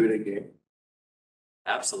 would you do it again?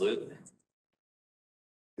 Absolutely.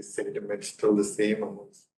 Is sentiment still the same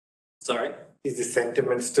amongst? Sorry? Is the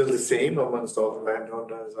sentiment still the same amongst all the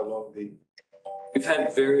landowners along the? We've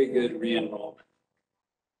had very good re-enrollment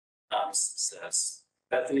success.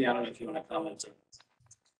 Bethany, I don't know if you want to comment on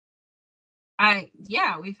this.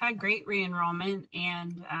 Yeah, we've had great re-enrollment,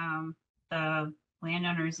 and the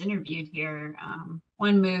landowners interviewed here,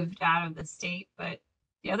 one moved out of the state, but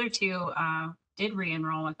the other 2 did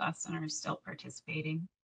re-enroll with us and are still participating.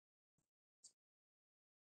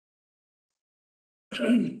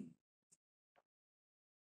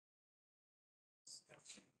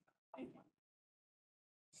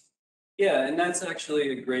 Yeah, and that's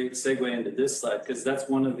actually a great segue into this slide, because that's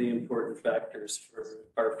one of the important factors for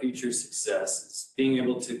our future success is being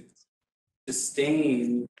able to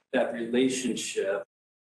sustain that relationship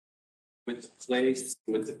with the place,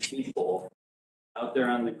 with the people out there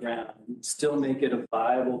on the ground, still make it a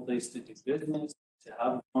viable place to do business, to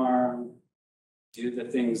have a farm, do the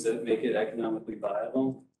things that make it economically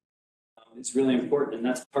viable. It's really important, and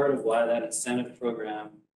that's part of why that incentive program,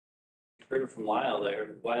 you heard it from Lyle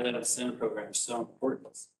there, why that incentive program is so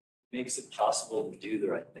important. It makes it possible to do the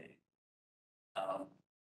right thing.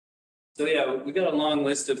 So yeah, we got a long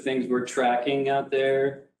list of things we're tracking out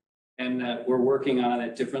there and that we're working on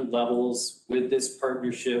at different levels with this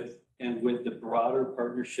partnership and with the broader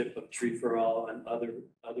partnership of Tree for All and other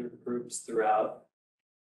groups throughout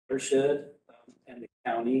watershed and the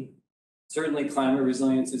county. Certainly climate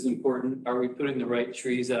resilience is important. Are we putting the right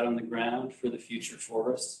trees out on the ground for the future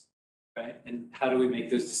forests, right? And how do we make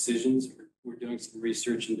those decisions? We're doing some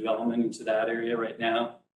research and development into that area right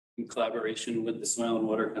now in collaboration with the Soil and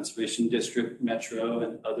Water Conservation District, Metro,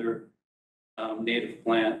 and other native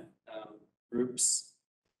plant groups.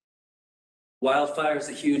 Wildfire is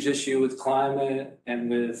a huge issue with climate and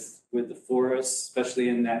with the forests, especially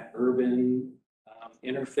in that urban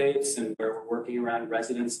interface and where we're working around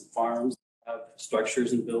residents and farms,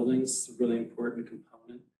 structures and buildings, a really important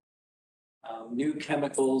component. New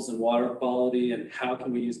chemicals and water quality and how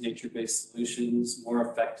can we use nature-based solutions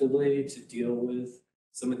more effectively to deal with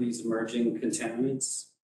some of these emerging contaminants.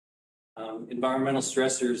 Environmental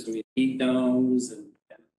stressors, I mean, heat domes and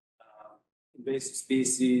invasive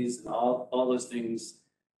species and all those things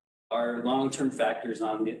are long-term factors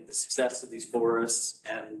on the success of these forests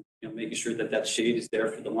and making sure that that shade is there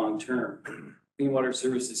for the long term. Clean Water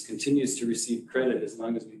Services continues to receive credit as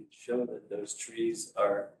long as we can show that those trees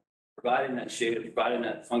are providing that shade, providing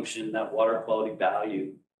that function, that water quality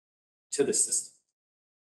value to the system.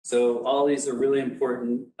 So all these are really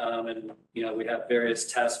important, and we have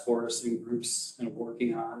various task force and groups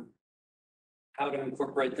working on how to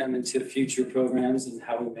incorporate them into future programs and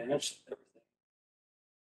how we manage everything.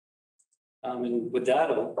 And with that,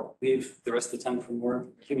 I'll leave the rest of the time for more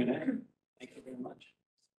Q&A. Thank you very much.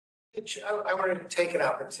 I wanted to take an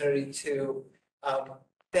opportunity to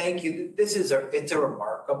thank you. It's a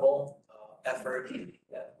remarkable effort.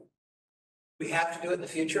 We have to do it in the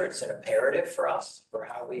future. It's an imperative for us for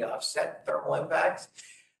how we offset thermal impacts.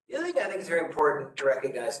 The other thing I think is very important to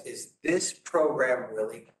recognize is this program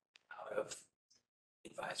really out of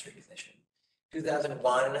advisory position.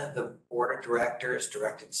 2001, the board of directors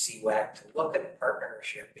directed CWAC to look at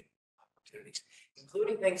partnership opportunities,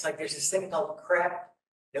 including things like there's this thing called CREP.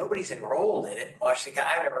 Nobody's enrolled in it. Washington,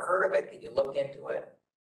 I've never heard of it. Can you look into it?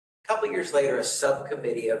 A couple of years later, a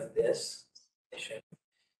subcommittee of this mission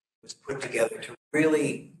was put together to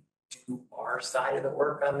really do our side of the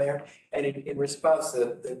work on there. And in response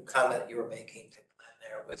to the comment you were making to Glenn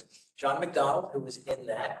there was John McDonald, who was in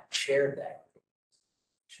that, chaired that.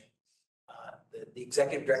 The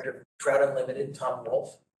executive director of Trout Unlimited, Tom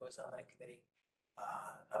Wolf, was on that committee.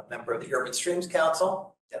 A member of the Urban Streams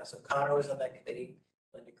Council, Dennis O'Connor, was on that committee.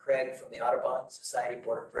 Linda Craig from the Audubon Society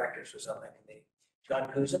Board of Directors was on that committee.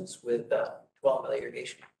 John Cousins with the 12 Mile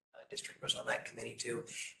Irrigation District was on that committee too.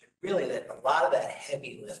 Really, that a lot of that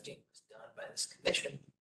heavy lifting was done by this commission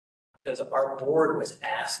because our board was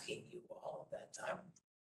asking you all at that time,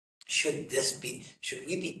 should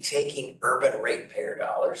we be taking urban ratepayer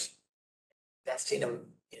dollars, investing them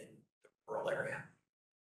in the rural area?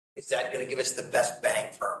 Is that going to give us the best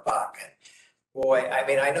bang for our buck? And boy, I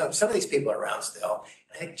mean, I know some of these people are around still,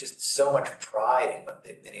 and I think just so much pride in what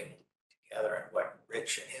they've been able to put together and what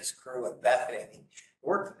Rich and his crew and Bethany, I mean, the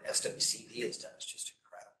work that SWCD has done is just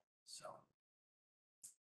incredible. So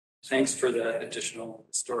thanks for the additional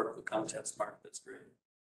historical context, Mark. That's great.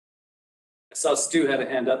 I saw Stu had a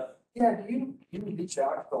hand up. Yeah, do you reach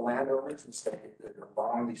out to the landowners and say that are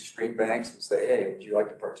buying these stream banks and say, hey, would you like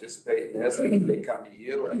to participate in this? And they come to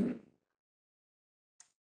you and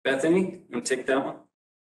Bethany, you want to take that one?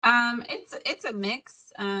 It's a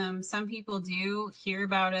mix. Some people do hear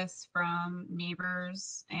about us from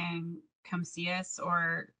neighbors and come see us,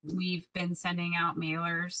 or we've been sending out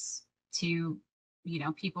mailers to,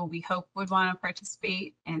 people we hope would want to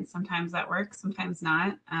participate, and sometimes that works, sometimes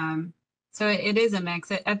not. So it is a mix.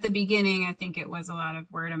 At the beginning, I think it was a lot of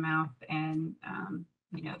word of mouth and,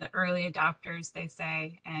 the early adopters, they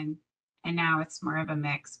say, and now it's more of a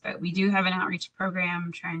mix. But we do have an outreach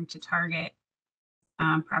program trying to target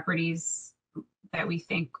properties that we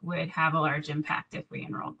think would have a large impact if we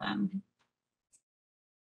enrolled them.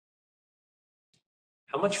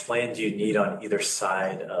 How much land do you need on either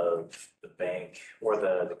side of the bank or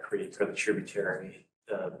the creek or the tributary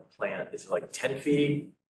plant? Is it like 10 feet?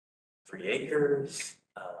 3 acres?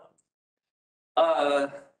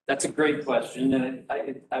 That's a great question. And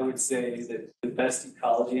I would say that the best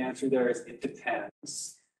ecology answer there is it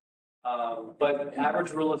depends. But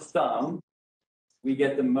average rule of thumb, we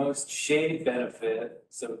get the most shade benefit.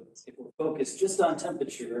 So if we're focused just on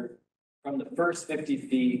temperature from the first 50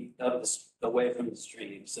 feet of away from the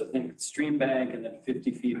stream. So think stream bank and then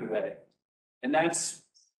 50 feet away. And that's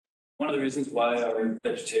one of the reasons why our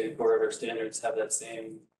vegetative corridor standards have that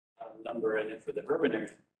same number in it for the urban area.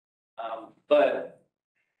 But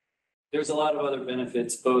there's a lot of other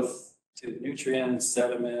benefits, both to nutrients,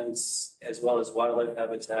 sediments, as well as wildlife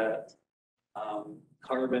habitat,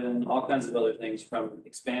 carbon, all kinds of other things from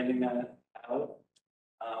expanding that out.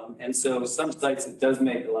 And so some sites, it does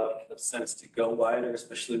make a lot of sense to go wider,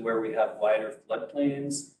 especially where we have wider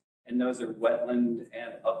floodplains. And those are wetland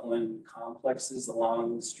and upland complexes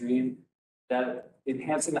along the stream. That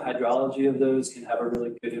enhancing the hydrology of those can have a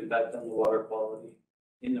really good impact on the water quality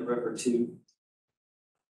in the river too.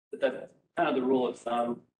 But that's kind of the rule of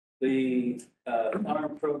thumb. The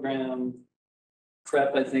farm program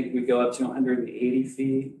prep, I think we go up to 180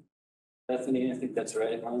 feet. Bethany, I think that's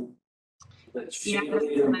right, huh? The shade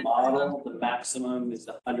leader model, the maximum is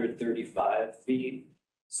 135 feet.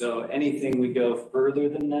 So anything we go further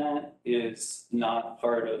than that is not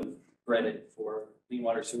part of credit for Clean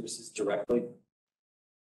Water Services directly.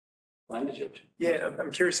 Yeah,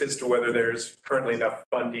 I'm curious as to whether there's currently enough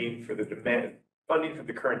funding for the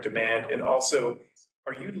current demand. And also,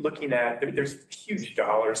 are you looking at, there's huge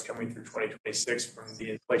dollars coming through 2026 from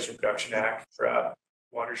the Inflation Reduction Act for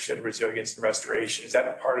watershed resilience and restoration. Is that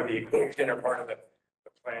a part of the equation or part of the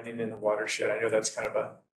planning in the watershed? I know that's kind of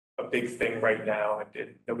a big thing right now,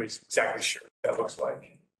 and nobody's exactly sure what that looks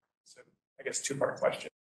like. So I guess two-part question.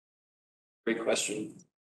 Great question.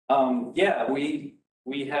 Yeah, we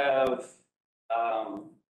have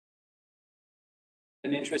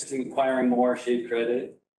an interest in acquiring more shade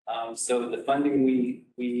credit. So the funding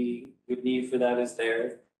we would need for that is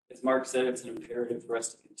there. As Mark said, it's an imperative for us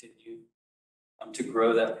to continue to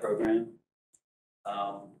grow that program.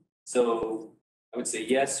 So I would say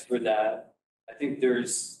yes for that. I think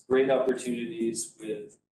there's great opportunities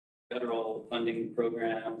with federal funding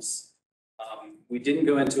programs. We didn't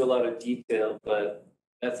go into a lot of detail, but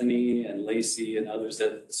Bethany and Lacey and others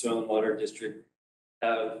at the Soil and Water District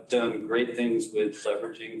have done great things with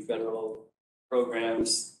leveraging federal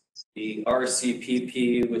programs. The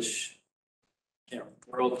RCPP, which, you know,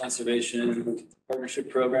 Rural Conservation Partnership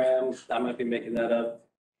Program, I might be making that up.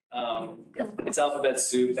 It's alphabet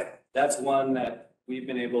soup. That's one that we've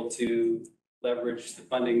been able to leverage the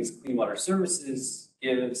fundings Clean Water Services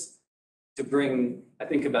gives to bring, I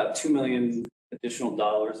think, about 2 million additional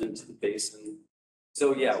dollars into the basin.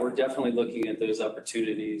 So yeah, we're definitely looking at those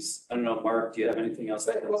opportunities. I don't know, Mark, do you have anything else?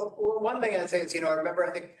 Well, one thing I'd say is, I remember,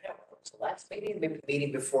 I think, it was the last meeting, maybe the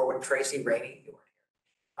meeting before when Tracy Rainey,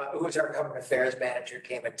 who was our government affairs manager,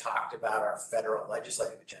 came and talked about our federal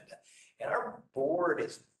legislative agenda. And our board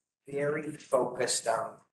is very focused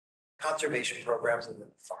on conservation programs in the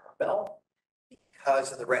Farm Bill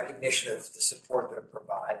because of the recognition of the support that it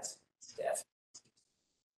provides staff.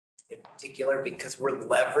 In particular, because we're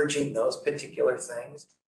leveraging those particular things.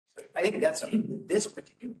 I think that's this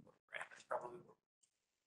particular program is probably.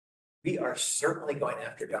 We are certainly going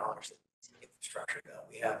after dollars in the infrastructure bill.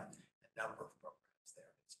 We have a number of programs there.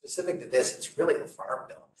 Specific to this, it's really the Farm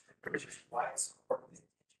Bill, which is why it's important.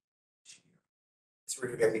 It's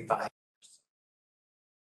reviewed every 5 years.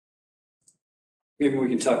 Maybe we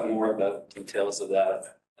can talk more about details of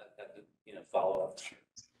that, follow up.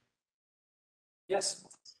 Yes.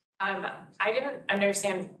 I didn't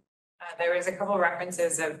understand, there was a couple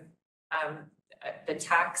references of the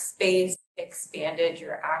tax base expanded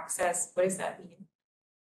your access. What does that mean?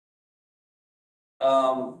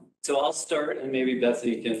 So I'll start and maybe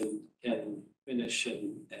Bethany can finish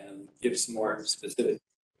and give some more specifics.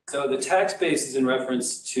 So the tax base is in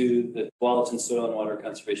reference to the Tualatin Soil and Water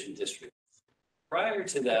Conservation District. Prior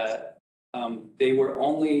to that, they were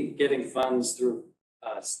only getting funds through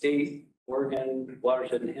state, Oregon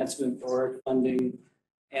Watershed Enhancement Board funding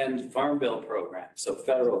and Farm Bill programs, so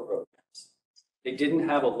federal programs. They didn't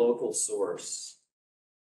have a local source.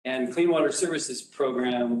 And Clean Water Services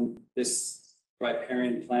program, this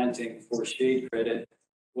riparian planting for shade credit,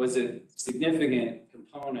 was a significant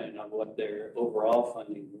component of what their overall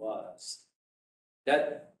funding was.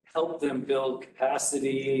 That helped them build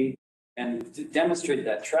capacity and to demonstrate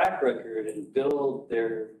that track record and build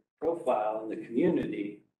their profile in the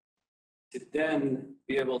community to then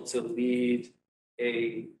be able to lead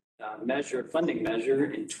a funding measure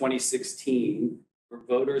in 2016 where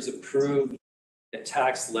voters approved a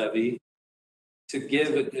tax levy to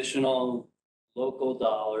give additional local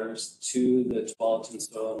dollars to the Tualatin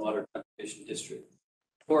Soil and Water Conservation District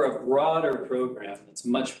for a broader program that's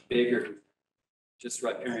much bigger than just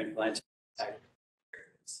riparian planting. Okay.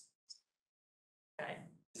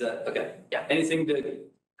 Is that okay? Yeah. Anything to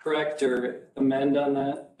correct or amend on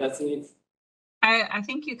that, Bethany? I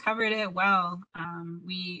think you covered it well.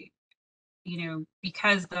 We,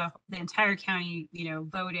 because the entire county,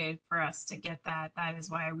 voted for us to get that, that is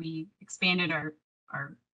why we expanded our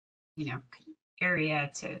area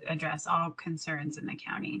to address all concerns in the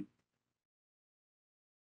county.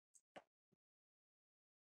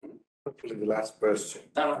 Hopefully the last question.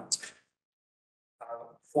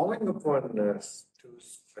 Following up on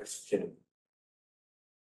Stu's question,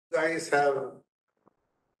 you guys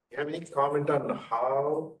you have any comment on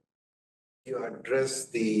how you address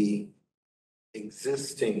the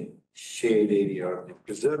existing shade area,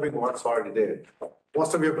 preserving what's already there?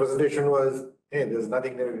 Most of your presentation was, hey, there's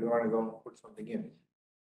nothing there, we want to go put something in.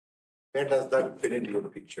 Where does that fit into your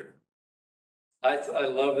picture? I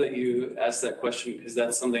love that you asked that question because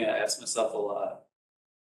that's something I ask myself a lot.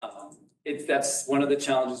 That's one of the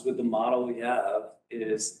challenges with the model we have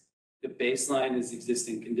is the baseline is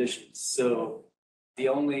existing conditions. So the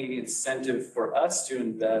only incentive for us to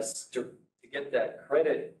invest to get that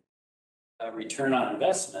credit return on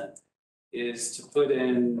investment is to put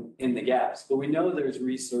in the gaps. But we know there's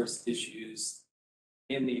resource issues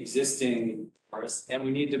in the existing forest, and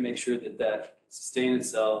we need to make sure that that sustain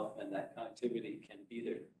itself and that connectivity can be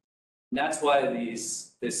there. And that's why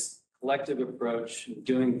this collective approach and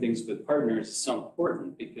doing things with partners is so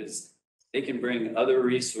important because they can bring other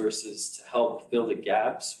resources to help fill the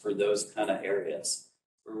gaps for those kind of areas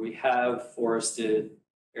where we have forested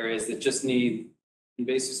areas that just need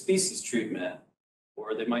invasive species treatment,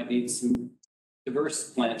 or they might need some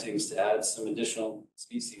diverse plantings to add some additional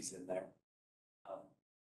species in there.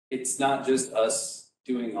 It's not just us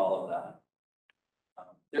doing all of that.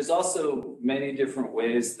 There's also many different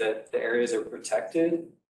ways that the areas are protected.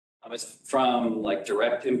 It's from like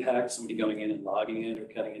direct impact, somebody going in and logging it or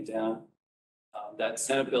cutting it down. That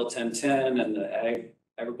Senate Bill 1010 and the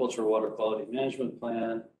Agricultural Water Quality Management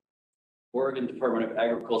Plan, Oregon Department of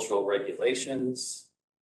Agricultural Regulations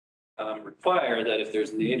require that if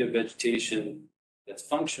there's native vegetation that's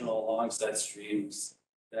functional alongside streams,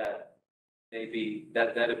 that it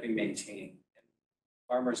be maintained.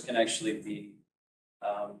 Farmers can actually be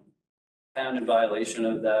found in violation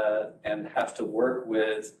of that and have to work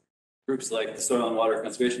with groups like the Soil and Water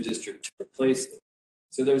Conservation District to replace it.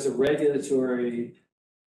 So there's a regulatory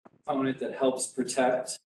component that helps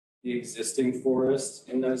protect the existing forest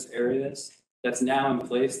in those areas that's now in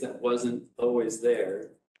place that wasn't always there.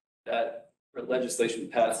 That legislation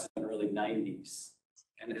passed in the early 90s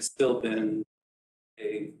and has still been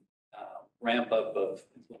a ramp up of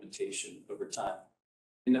implementation over time.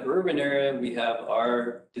 In the urban area, we have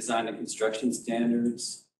our design and construction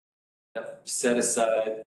standards that set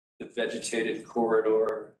aside the vegetated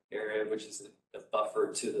corridor area, which is a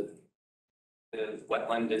buffer to the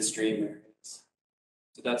wetland and stream areas.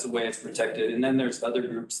 So that's a way it's protected. And then there's other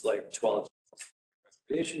groups like Tualatin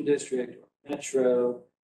Conservation District or Metro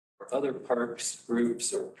or other parks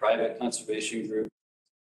groups or private conservation groups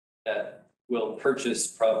that will purchase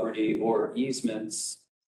property or easements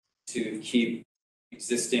to keep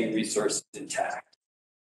existing resources intact.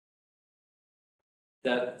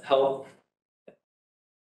 That help.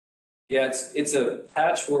 Yeah, it's a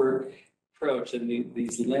patchwork approach, and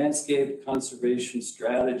these landscape conservation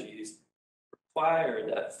strategies require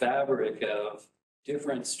that fabric of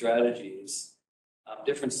different strategies,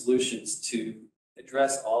 different solutions to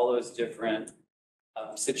address all those different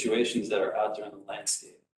situations that are out there in the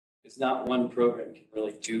landscape. Because not one program can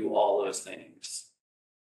really do all those things.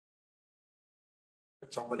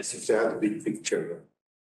 Somebody seems to have the big picture.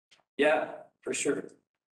 Yeah, for sure.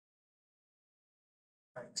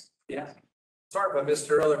 Thanks. Yeah. Sorry if I missed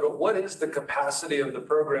it earlier, but what is the capacity of the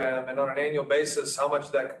program, and on an annual basis, how much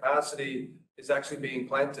of that capacity is actually being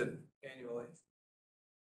planted annually?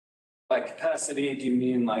 By capacity, do you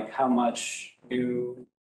mean like how much new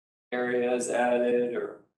areas added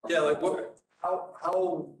or? Yeah, like what,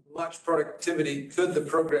 how much productivity could the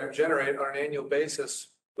program generate on an annual basis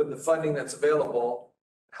with the funding that's available?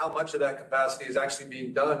 How much of that capacity is actually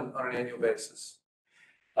being done on an annual basis?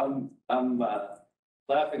 I'm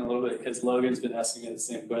laughing a little bit because Logan's been asking me the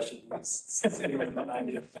same question. I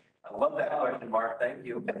love that question, Mark. Thank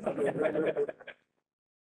you.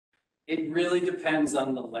 It really depends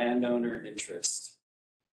on the landowner interest.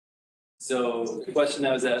 So the question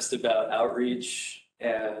I was asked about outreach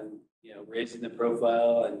and raising the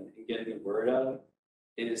profile and getting the word out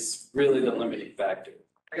is really the limiting factor.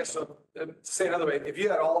 I guess so. To say another way, if you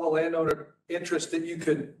had all the landowner interest that you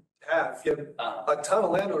could have, if you had a ton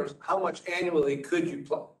of landowners, how much annually could you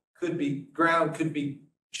could be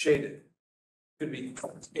shaded, could be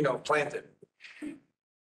planted? You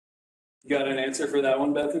got an answer for that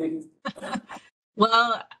one, Bethany?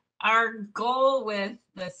 Well, our goal with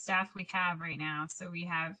the staff we have right now, so we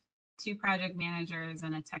have 2 project managers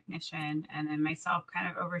and a technician, and then myself kind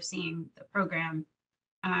of overseeing the program.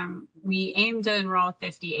 We aim to enroll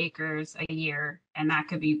 50 acres a year, and that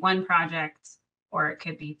could be 1 project or it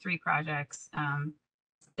could be 3 projects.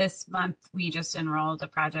 This month, we just enrolled a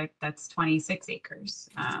project that's 26 acres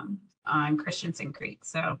on Christensen Creek.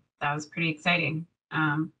 So that was pretty exciting.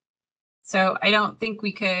 So I don't think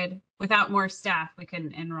we could, without more staff, we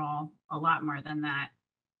could enroll a lot more than that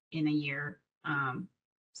in a year,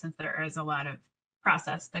 since there is a lot of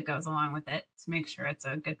process that goes along with it to make sure it's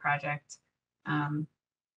a good project.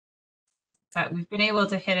 But we've been able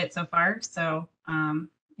to hit it so far. So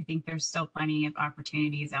I think there's still plenty of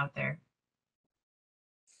opportunities out there.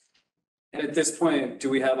 And at this point, do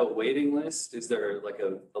we have a waiting list? Is there like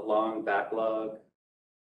a long backlog?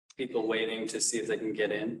 People waiting to see if they can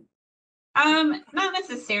get in? Not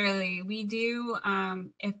necessarily. We do,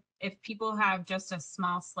 if people have just a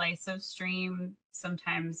small slice of stream,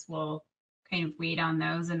 sometimes we'll kind of wait on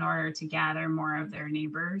those in order to gather more of their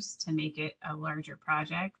neighbors to make it a larger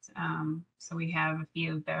project. So we have a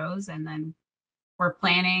few of those, and then we're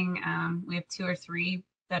planning, we have 2 or 3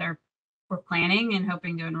 that we're planning and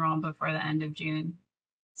hoping to enroll before the end of June.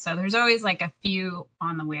 So there's always like a few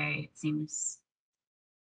on the way, it seems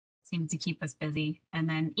to keep us busy. And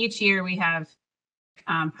then each year we have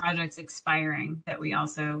projects expiring that we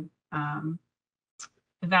also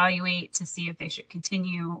evaluate to see if they should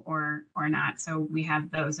continue or not. So we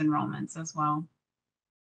have those enrollments as well.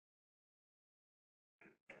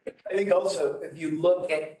 I think also, if you look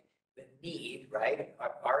at the need, right?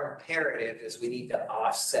 Our imperative is we need to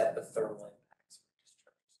offset the thermal impacts.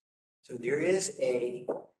 So there is and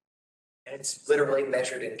it's literally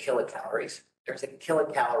measured in kilocalories. There's a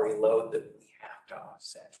kilocalorie load that we have to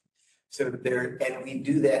offset. So and we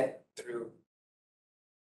do that through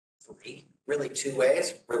really two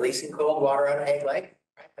ways: releasing cold water out of Hague Lake,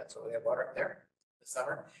 right? That's why we have water up there this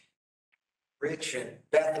summer. Rich and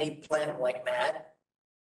Bethany plant them like mad.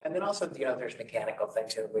 And then also, there's mechanical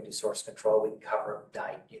things here. We do source control. We cover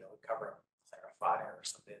them, cover them, clarify or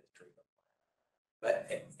something.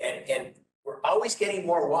 But, and we're always getting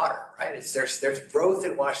more water, right? There's growth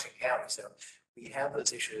in Washington County. So we have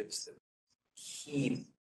those issues that keep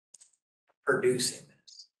producing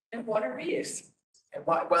this. And water reuse. And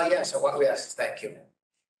yes, thank you.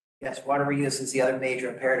 Yes, water reuse is the other major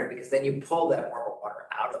imperative because then you pull that warmer water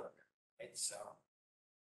out of it. Right? So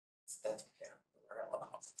that's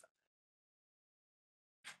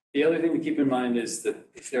The other thing to keep in mind is that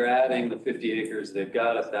if they're adding the 50 acres, they've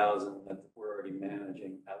got 1,000 that we're already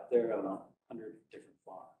managing out there on 100 different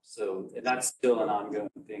farms. So, and that's still an ongoing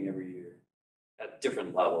thing every year at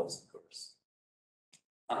different levels, of course.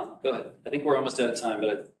 Go ahead. I think we're almost out of time, but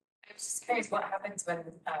I was just curious what happens when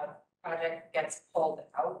a project gets pulled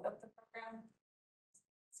out of the program?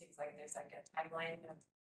 Seems like there's like a timeline of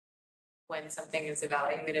when something is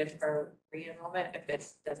evaluated for re-enrollment. If it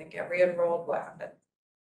doesn't get re-enrolled, what happens?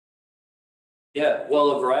 yeah,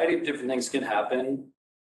 well, a variety of different things can happen.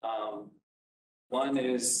 One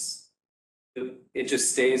is it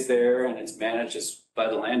just stays there and it's managed just by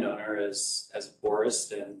the landowner as a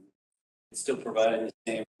forest and it's still providing the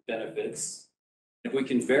same benefits. If we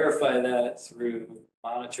can verify that through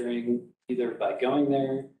monitoring, either by going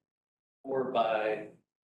there or by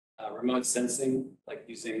remote sensing, like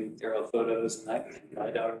using aerial photos and that kind of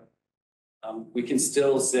LiDAR, we can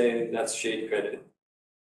still say that's shade credit.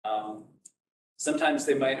 Sometimes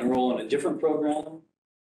they might enroll in a different program.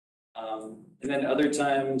 And then other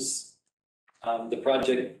times the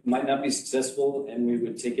project might not be successful and we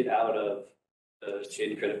would take it out of the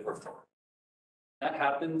shade credit portfolio. That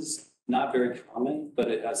happens, not very common,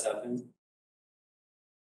 but it has happened.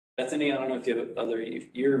 Bethany, I don't know if you have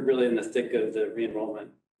you're really in the thick of the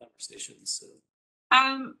re-enrollment conversations. So.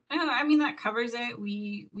 No, I mean, that covers it.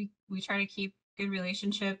 We try to keep good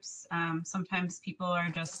relationships. Sometimes people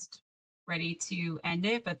are just ready to end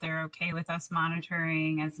it, but they're okay with us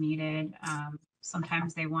monitoring as needed.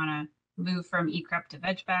 Sometimes they want to move from ECREP to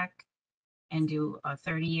VEGBAC and do a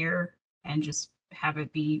 30-year and just have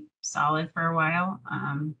it be solid for a while.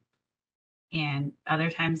 And other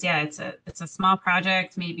times, yeah, it's a small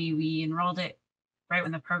project. Maybe we enrolled it right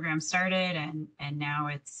when the program started and now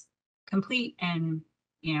it's complete and,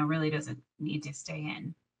 really doesn't need to stay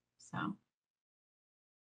in. So.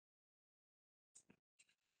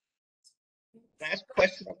 Can I ask a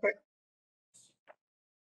question real quick?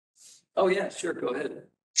 Oh yeah, sure, go ahead.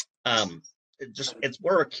 It's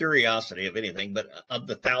more a curiosity of anything, but of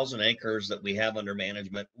the 1,000 acres that we have under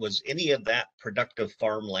management, was any of that productive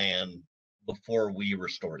farmland before we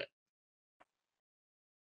restored it?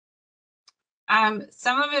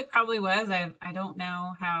 Some of it probably was. I don't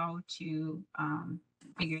know how to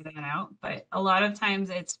figure that out, but a lot of times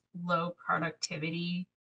it's low productivity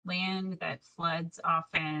land that floods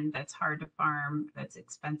often, that's hard to farm, that's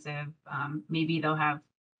expensive. Maybe they'll have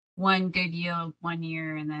one good yield 1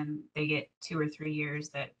 year and then they get 2 or 3 years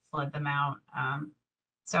that flood them out.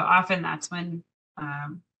 So often that's when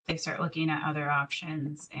they start looking at other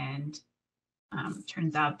options and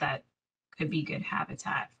turns out that could be good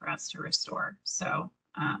habitat for us to restore. So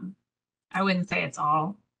I wouldn't say it's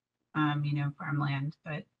all, farmland,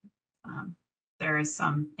 but there is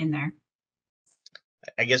some in there.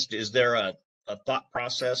 I guess, is there a thought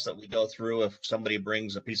process that we go through if somebody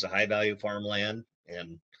brings a piece of high value farmland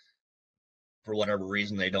and for whatever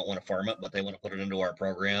reason they don't want to farm it, but they want to put it into our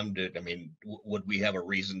program? Would we have a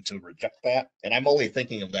reason to reject that? And I'm only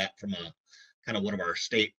thinking of that from a kind of what of our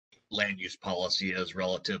state land use policy is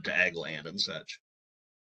relative to ag land and such.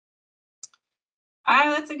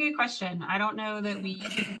 That's a good question. I don't know that we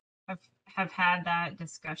have had that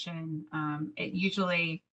discussion. It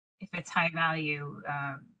usually, if it's high value,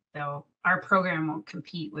 our program won't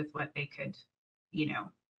compete with what they could,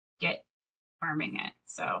 get farming it.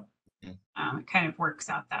 So it kind of works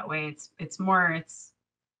out that way. It's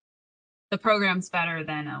the program's better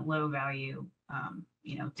than a low value,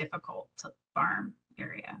 difficult to farm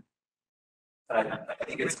area. I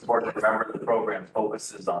think it's important to remember the program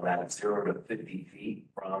focuses on that 0 to 50 feet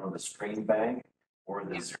from the stream bank or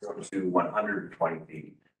the 0 to 120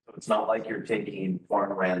 feet. It's not like you're taking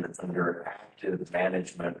farmland that's under active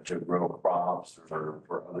management to grow crops or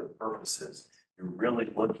for other purposes. You're really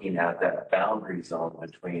looking at that boundary zone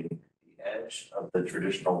between the edge of the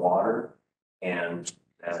traditional water and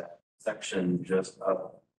that section just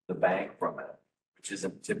up the bank from it, which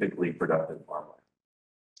isn't typically productive farmland.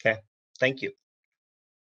 Okay, thank you.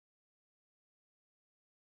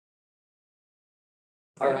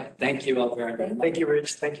 All right, thank you all very much. Thank you,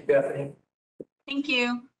 Rich. Thank you, Bethany. Thank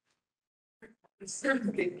you.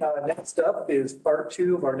 Okay, next up is part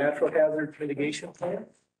 2 of our natural hazard mitigation plan.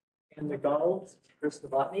 Ann McDonald, Chris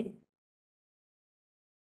Novotny.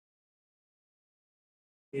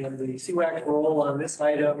 And the CWAC role on this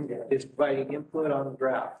item is providing input on the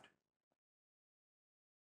draft.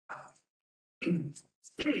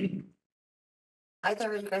 Hi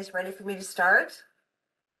there, are you guys ready for me to start?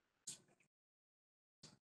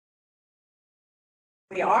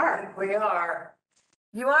 We are.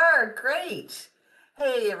 You are, great.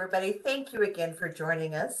 Hey, everybody, thank you again for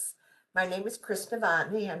joining us. My name is Chris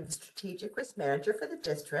Novotny. I'm the Strategic Risk Manager for the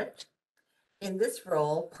district. In this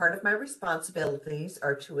role, part of my responsibilities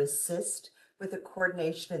are to assist with the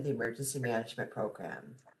coordination of the emergency management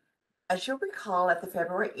program. As you'll recall, at the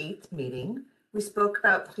February 8th meeting, we spoke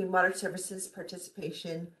about Clean Water Services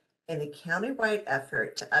participation in the countywide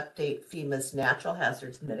effort to update FEMA's Natural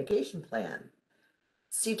Hazards Mitigation Plan.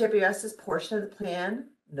 CWS's portion of the plan,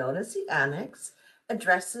 known as the Annex,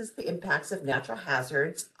 addresses the impacts of natural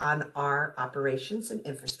hazards on our operations and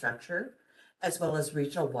infrastructure, as well as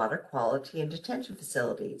regional water quality and detention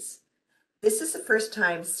facilities. This is the first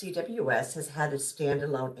time CWS has had a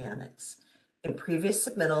standalone annex. In previous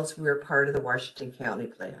submittals, we were part of the Washington County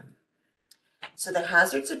plan. So the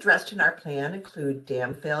hazards addressed in our plan include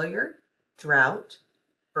dam failure, drought,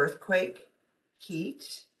 earthquake,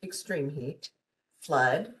 heat, extreme heat,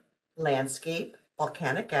 flood, landscape,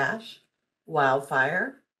 volcanic ash,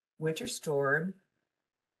 wildfire, winter storm,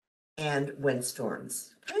 and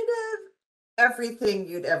windstorms. Kind of everything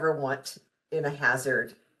you'd ever want in a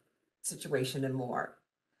hazard situation and more.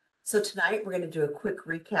 So tonight we're going to do a quick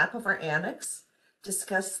recap of our annex,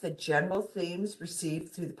 discuss the general themes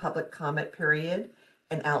received through the public comment period,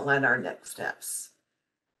 and outline our next steps.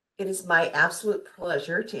 It is my absolute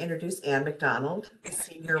pleasure to introduce Ann McDonald, the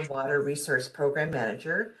Senior Water Resource Program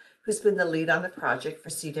Manager, who's been the lead on the project for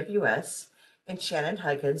CWS, and Shannon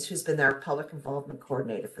Huggins, who's been our Public Involvement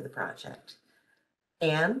Coordinator for the project.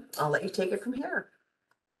 Ann, I'll let you take it from here.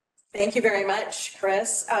 Thank you very much,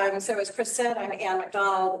 Chris. So as Chris said, I'm Ann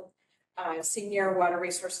McDonald, Senior Water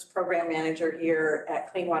Resources Program Manager here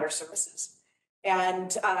at Clean Water Services.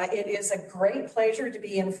 And it is a great pleasure to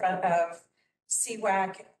be in front of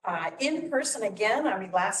CWAC in person again. I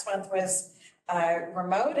mean, last month was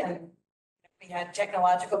remote and we had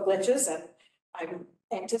technological glitches, and I'm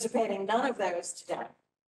anticipating none of those today.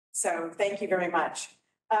 So thank you very much.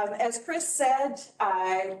 As Chris said,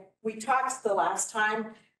 we talked the last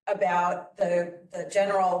time about the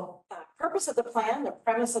general purpose of the plan, the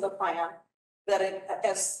premise of the plan, that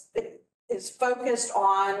it is focused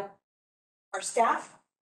on our staff,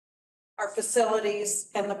 our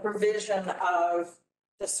facilities, and the provision of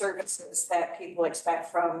the services that people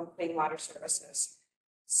expect from Clean Water Services.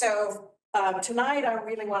 So tonight, I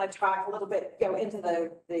really want to talk a little bit, go into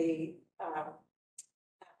the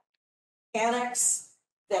annex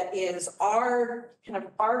that is our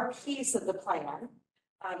piece of the plan.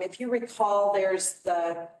 If you recall, there's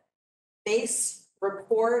the base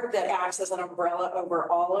report that acts as an umbrella over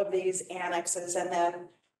all of these annexes, and then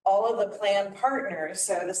all of the plan partners,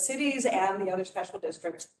 so the cities and the other special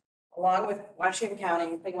districts, along with Washington County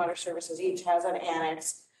and Clean Water Services, each has an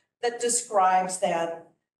annex that describes then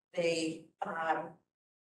the, all right.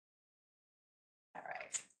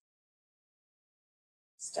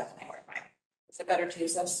 Stephanie, where am I? Is it better to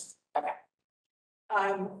use this? Okay.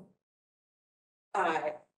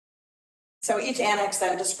 So each annex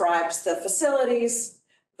then describes the facilities,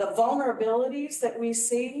 the vulnerabilities that we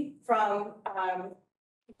see from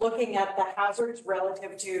looking at the hazards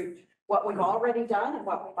relative to what we've already done and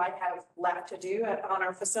what we might have left to do on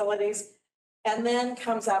our facilities, and then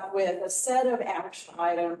comes up with a set of action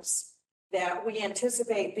items that we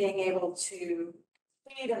anticipate being able to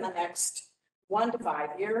complete in the next 1 to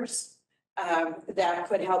 5 years that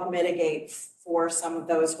could help mitigate for some of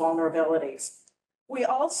those vulnerabilities. We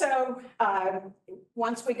also,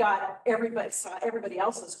 once we got everybody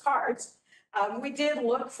else's cards, we did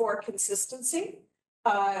look for consistency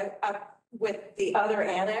with the other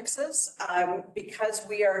annexes. Because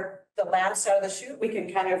we are the last out of the chute, we can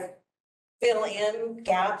kind of fill in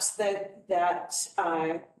gaps that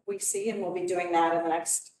we see, and we'll be doing that in the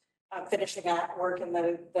next finishing that work in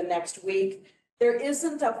the next week. There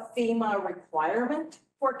isn't a FEMA requirement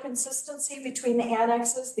for consistency between the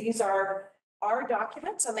annexes. These are our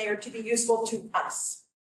documents and they are to be useful to us.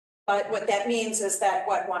 But what that means is that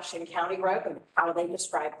what Washington County wrote and how they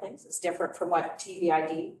describe things is different from what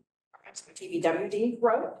TVWD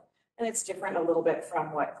wrote, and it's different a little bit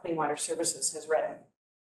from what Clean Water Services has written.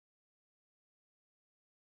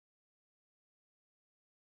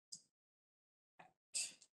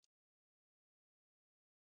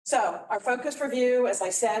 So our focused review, as I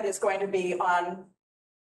said, is going to be on,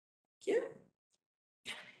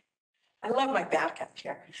 I love my backup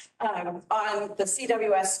here, on the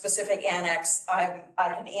CWS specific annex. I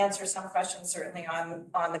can answer some questions certainly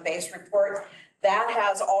on the base report. That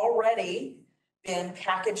has already been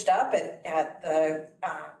packaged up at the,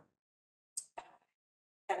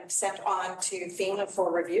 and sent on to FEMA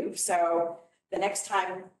for review. So the next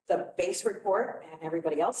time the base report and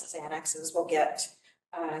everybody else's annexes will get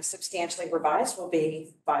substantially revised will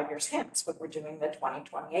be 5 years hence when we're doing the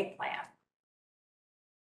 2028 plan.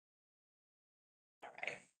 All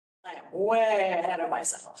right, I am way ahead of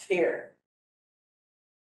myself here.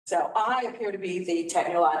 So I appear to be the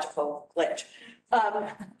technological glitch.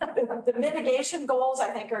 The mitigation goals I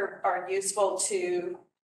think are useful to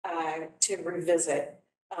revisit.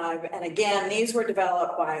 And again, these were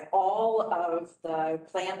developed by all of the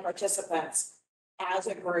plan participants as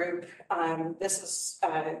a group. This is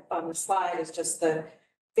on the slide is just the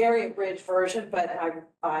very abridged version, but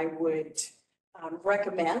I would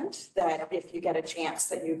recommend that if you get a chance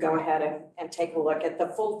that you go ahead and take a look at the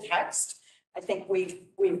full text. I think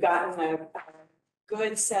we've gotten a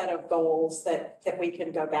good set of goals that we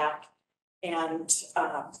can go back and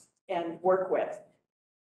work with.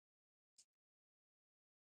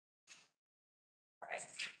 Right.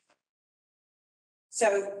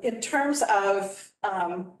 So in terms of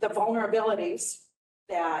the vulnerabilities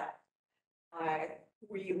that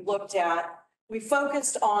we looked at, we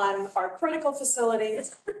focused on our critical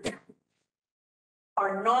facilities,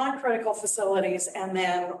 our non-critical facilities, and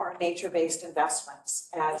then our nature-based investments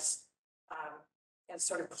as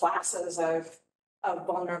sort of classes of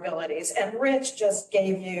vulnerabilities. And Rich just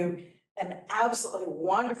gave you an absolutely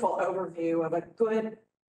wonderful overview of a good,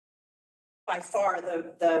 by far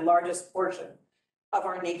the largest portion of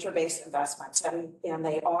our nature-based investments. And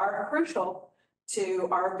they are crucial to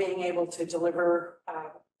our being able to deliver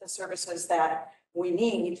the services that we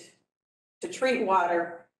need to treat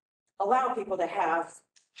water, allow people to have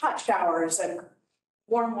hot showers and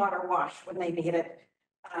warm water wash when they need it,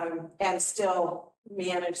 and still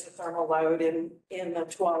manage the thermal load in the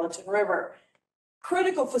Tualatin River.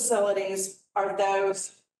 Critical facilities are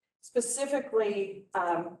those specifically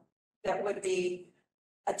that would be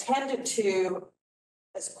attended to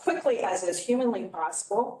as quickly as is humanly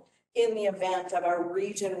possible in the event of a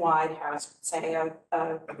region-wide hazard, say a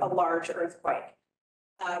large earthquake.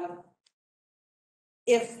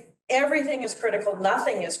 If everything is critical,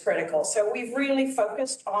 nothing is critical. So we've really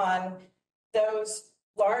focused on those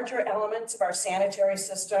larger elements of our sanitary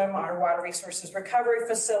system, our water resources recovery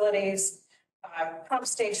facilities, pump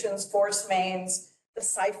stations, force mains, the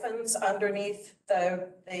siphons underneath the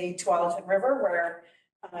Tualatin River where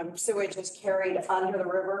sewage is carried under the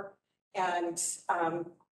river and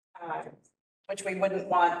which we wouldn't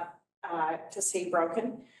want to see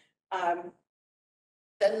broken.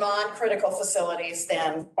 The non-critical facilities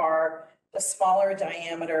then are the smaller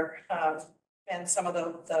diameter and some of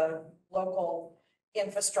the local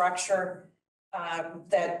infrastructure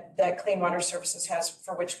that Clean Water Services has,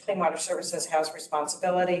 for which Clean Water Services has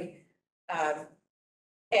responsibility,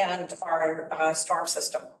 and our storm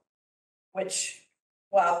system, which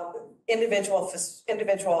while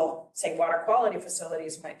individual, say, water quality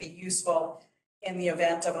facilities might be useful in the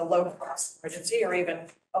event of a low-cost emergency or even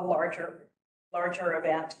a larger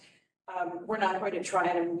event, we're not going to try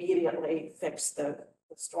and immediately fix the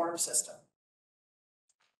storm system.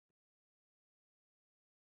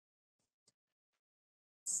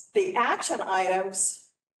 The action items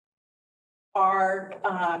are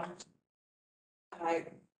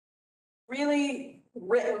really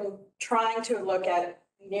written trying to look at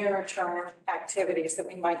nearer term activities that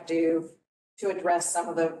we might do to address some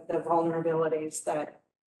of the vulnerabilities that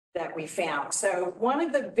we found. So one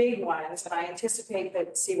of the big ones, and I anticipate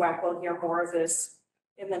that CWAC will hear more of this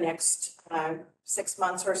in the next 6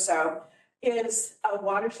 months or so, is a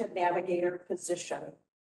watershed navigator position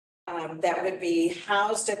that would be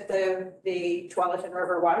housed at the Tualatin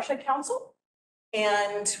River Watershed Council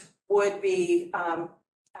and would be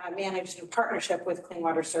managed in partnership with Clean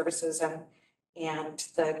Water Services and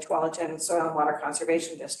the Tualatin Soil and Water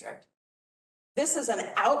Conservation District. This is an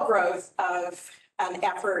outgrowth of an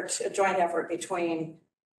effort, a joint effort between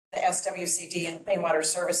the SWCD and Clean Water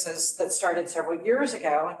Services that started several years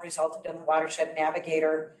ago and resulted in the Watershed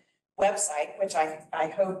Navigator website, which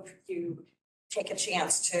I hope you take a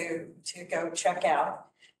chance to go check out,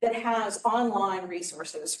 that has online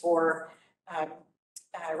resources for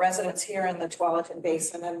residents here in the Tualatin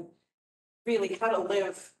Basin and really how to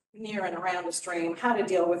live near and around a stream, how to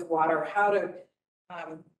deal with water, how to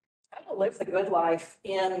live the good life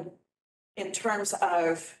in terms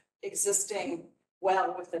of existing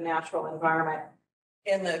well with the natural environment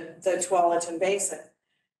in the Tualatin Basin.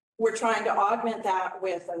 We're trying to augment that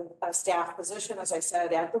with a staff position, as I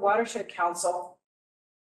said, at the Watershed Council.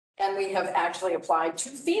 And we have actually applied to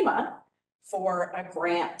FEMA for a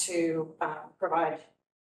grant to provide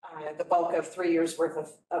the bulk of 3 years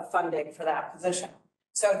worth of funding for that position.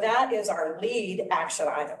 So that is our lead action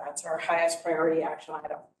item. That's our highest priority action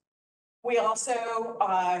item. We also,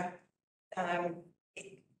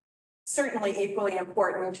 certainly equally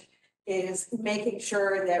important, is making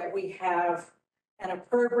sure that we have an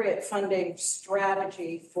appropriate funding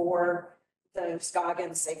strategy for the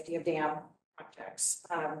Scoggins Safety of Dam projects.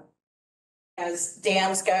 As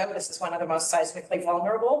dams go, this is one of the most seismically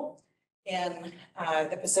vulnerable in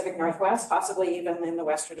the Pacific Northwest, possibly even in the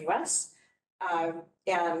Western US.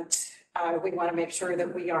 And we want to make sure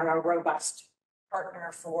that we are a robust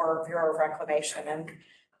partner for Bureau of Reclamation. And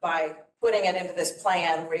by putting it into this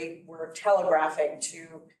plan, we're telegraphing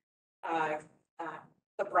to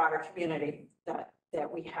the broader community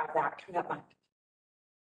that we have that commitment.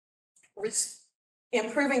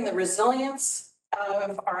 Improving the resilience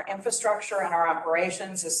of our infrastructure and our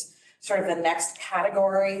operations is sort of the next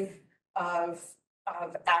category of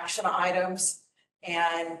action items.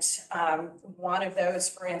 And one of those,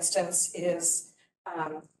 for instance, is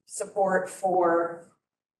support for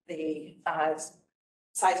the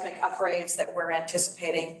seismic upgrades that we're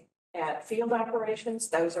anticipating at field operations.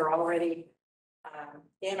 Those are already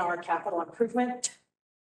in our capital improvement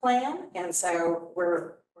plan. And so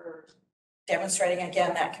we're demonstrating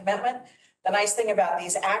again that commitment. The nice thing about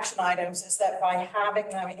these action items is that by having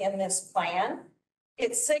them in this plan,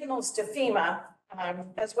 it signals to FEMA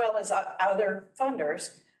as well as other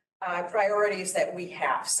funders priorities that we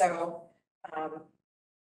have. So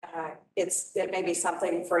it may be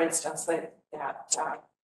something, for instance, that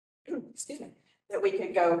excuse me, that we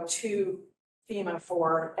could go to FEMA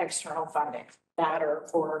for external funding, that or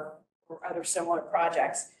for other similar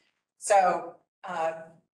projects. So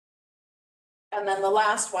and then the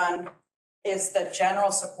last one is the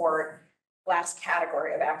general support. Last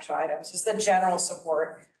category of action items is the general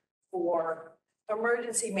support for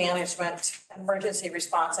emergency management, emergency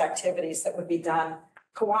response activities that would be done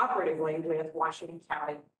cooperatively with Washington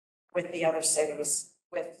County, with the other cities,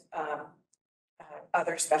 with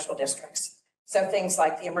other special districts. So things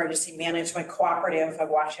like the Emergency Management Cooperative of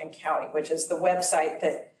Washington County, which is the website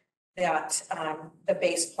that the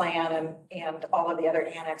base plan and all of the other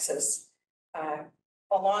annexes,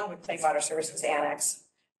 along with Clean Water Services Annex,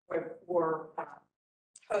 were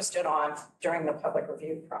posted on during the public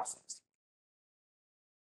review process.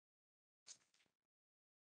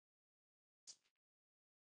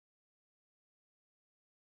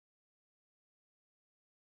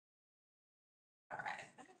 All right.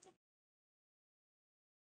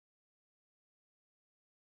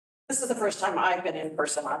 This is the first time I've been in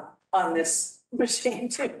person on this machine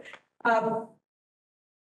too.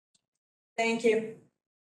 Thank you.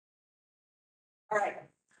 All right.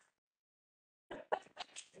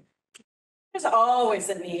 There's always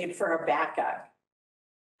a need for a backup.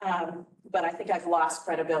 But I think I've lost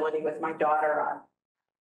credibility with my daughter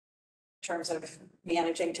in terms of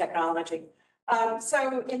managing technology.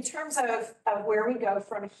 So in terms of where we go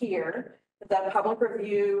from here, the public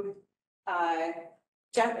review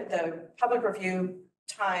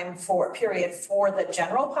time period for the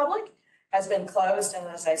general public has been closed. And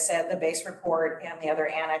as I said, the base report and the other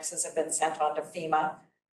annexes have been sent on to FEMA.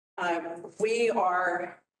 We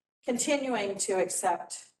are continuing to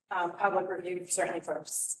accept public review, certainly from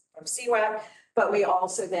CWAC, but we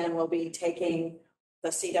also then will be taking the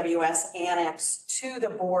CWS annex to the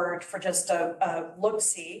board for just a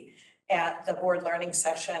look-see at the board learning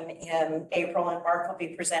session in April, and Mark will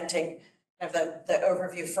be presenting the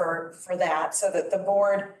overview for that, so that the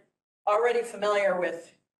board, already familiar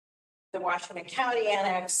with the Washington County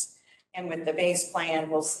annex and with the base plan,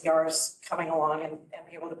 will see ours coming along and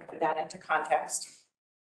be able to put that into context.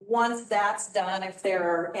 Once that's done, if there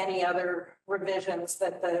are any other revisions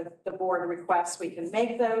that the board requests, we can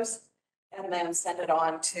make those and then send it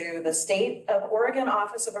on to the State of Oregon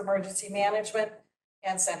Office of Emergency Management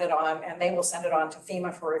and send it on, and they will send it on to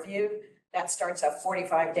FEMA for review. That starts a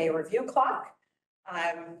 45-day review clock.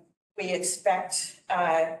 We expect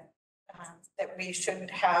that we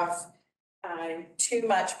shouldn't have too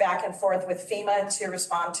much back and forth with FEMA to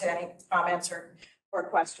respond to any comments or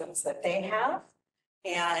questions that they have.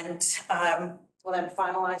 And we'll then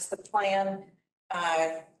finalize the plan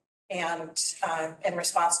and in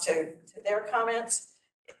response to their comments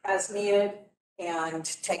as needed, and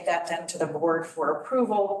take that then to the board for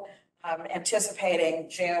approval, anticipating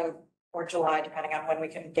June or July, depending on when we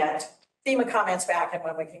can get FEMA comments back and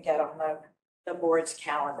when we can get on the board's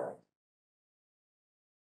calendar.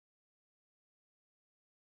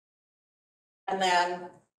 And then,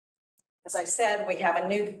 as I said,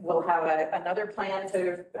 we'll have another plan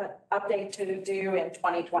to update to do in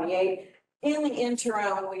 2028. In the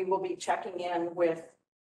interim, we will be checking in with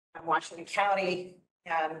Washington County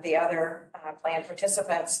and the other plan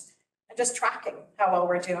participants and just tracking how well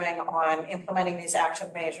we're doing on implementing these action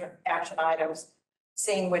items,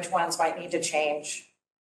 seeing which ones might need to change,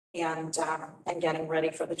 and getting ready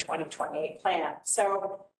for the 2028 plan.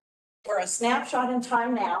 So we're a snapshot in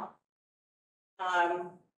time now.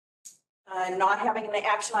 Not having an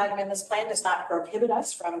action item in this plan does not prohibit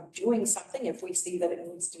us from doing something if we see that it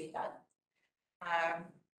needs to be done.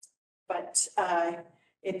 But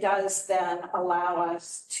it does then allow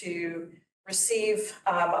us to receive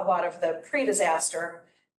a lot of the pre-disaster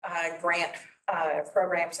grant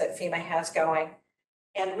programs that FEMA has going.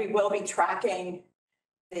 And we will be tracking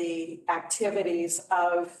the activities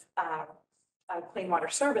of Clean Water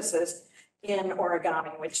Services in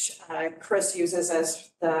Origami, which Chris uses as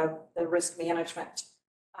the risk management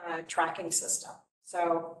tracking system.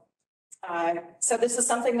 So this is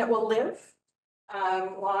something that will live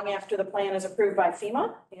long after the plan is approved by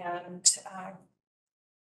FEMA. And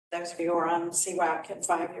those of you who are on CWAC in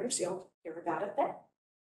 5 years, you'll hear about it then.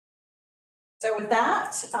 So with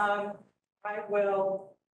that, I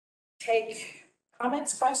will take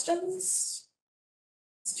comments, questions.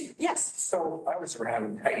 Yes. So I was around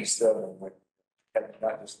in 97 when,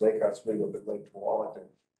 not just Lake Oswego, but Lake Tualatin.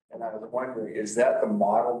 And I was wondering, is that the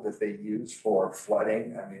model that they use for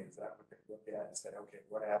flooding? I mean, is that what they looked at and said, okay,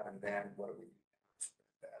 what happened then? What do we do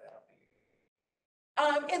that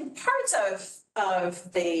happening? In parts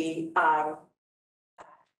of the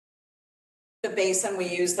basin, we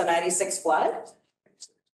use the 96 flood.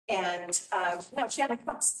 And no, Shannon,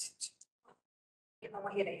 come on. I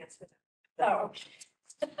want you to answer that.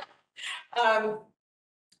 Oh.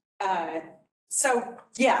 So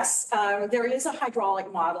yes, there is a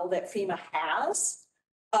hydraulic model that FEMA has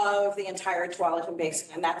of the entire Tualatin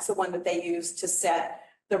Basin, and that's the one that they use to set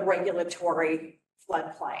the regulatory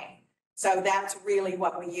floodplain. So that's really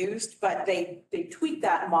what we used, but they tweaked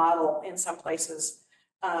that model in some places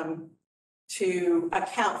to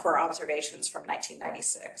account for observations from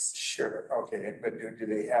 1996. Sure, okay, but do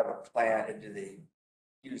they have a plan, and do they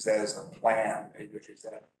use that as a plan? Is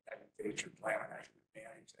that a major plan on how to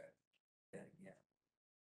manage that? And again,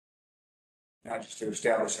 not just to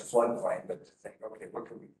establish a floodplain, but to think, okay, what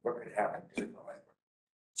could happen differently?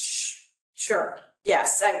 Sure,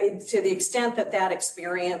 yes, I mean, to the extent that that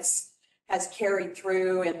experience has carried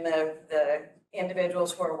through in the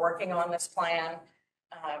individuals who are working on this plan,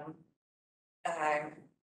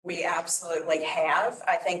 we absolutely have.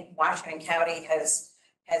 I think Washington County has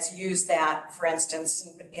used that, for instance,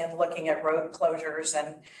 in looking at road closures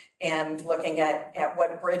and looking at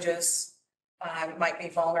what bridges might be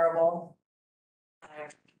vulnerable.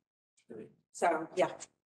 So, yeah.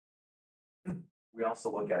 We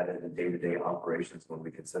also look at it in day-to-day operations when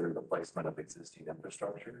we consider the placement of existing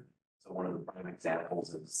infrastructure. So one of the prime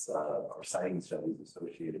examples is our siting studies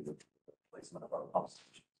associated with the placement of our pump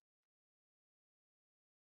stations.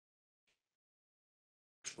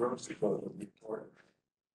 Roads to go to the report.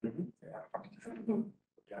 Yeah. You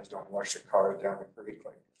guys don't wash your car down the creek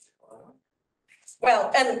like.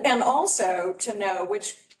 Well, and also to know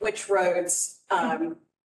which roads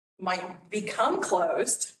might become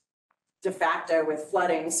closed de facto with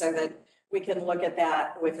flooding, so that we can look at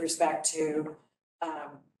that with respect to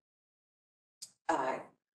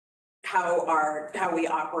how we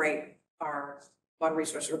operate our water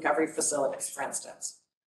resource recovery facilities, for instance,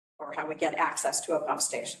 or how we get access to a pump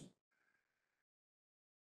station.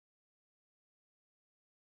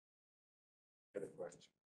 Good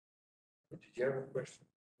question. Did you have a question?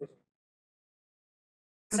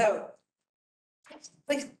 So,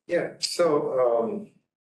 please. Yeah, so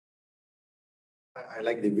I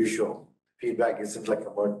like the visual feedback. It seems like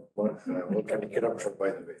what can we get up from, by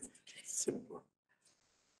the way? Simple.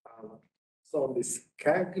 So on this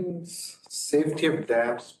Kagan's Safety of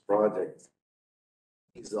Dams project,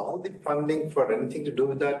 Is all the funding for anything to do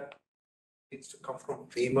with that needs to come from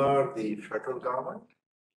FEMA or the federal government?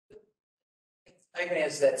 I can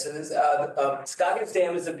answer that. So this, Scoggins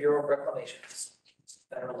Dam is the Bureau of Reclamation, it's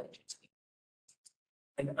a federal agency.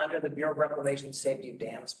 And under the Bureau of Reclamation Safety of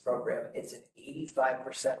Dams program, it's an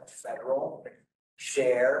 85% federal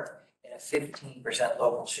share and a 15%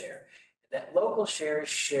 local share. That local share is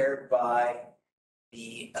shared by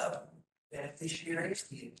the beneficiaries,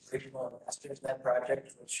 the original investors in that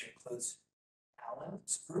project, which includes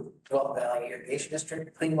Allen's Group, 12 Valley Irrigation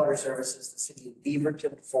District, Clean Water Services, the city of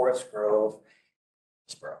Beaverton, Forest Grove,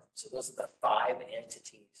 Hillsborough. So those are the 5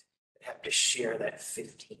 entities that have to share that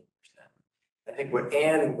 15%. I think what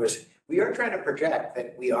Ann was, we are trying to project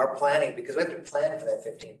that we are planning, because we have to plan for that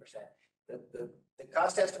 15%. The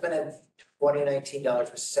cost estimate in 2019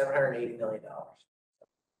 was $780 million.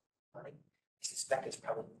 Money. I suspect it's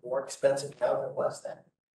probably more expensive now than it was then.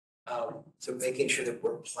 So making sure that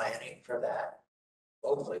we're planning for that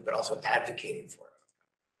locally, but also advocating for it.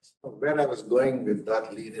 So where I was going with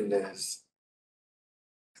that lead in is,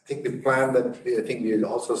 I think the plan that I think we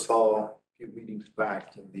also saw a few meetings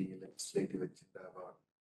back in the legislative agenda about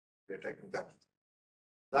we're taking that.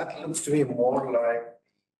 That looks to me more like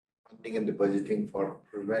funding and the budgeting for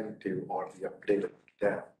preventive or the update of the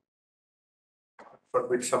dam. For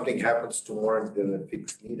which something happens tomorrow and then a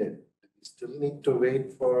fix needed. Do we still need to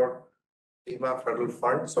wait for FEMA federal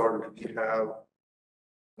funds, or do we have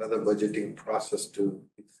another budgeting process to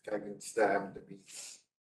fix Scoggins Dam to be?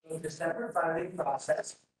 The separate funding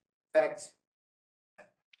process. In fact, I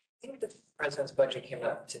think the president's budget came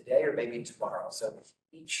out today or maybe tomorrow. So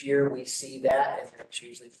each year we see that, and it's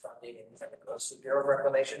usually funding and then it goes to the Bureau of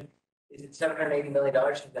Reclamation. Is it $780 million?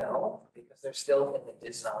 No, because they're still in the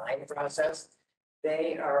design process.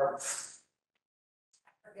 They are,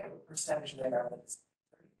 I forget what percentage they are, but it's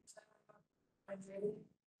 30%.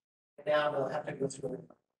 And now they'll have to go through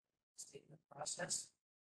the statement process,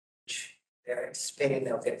 which they're anticipating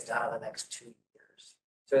they'll get done in the next 2 years.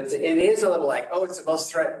 So it is a little like, oh, it's the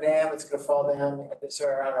most threatened dam, it's gonna fall down. So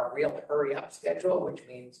they're on a real hurry up schedule, which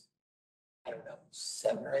means, I don't know,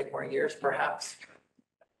 7 or 8 more years perhaps.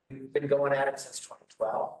 We've been going at it since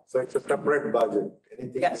 2012. So it's a separate budget.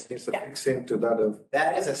 Anything Yes. that needs to fix into that of.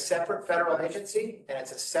 That is a separate federal agency and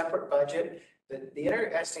it's a separate budget. The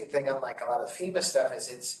interesting thing, unlike a lot of FEMA stuff,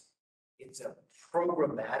 is it's a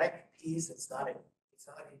programmatic piece. It's not an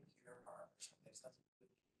earmark or something. It's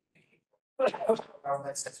not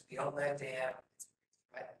that's beyond that dam.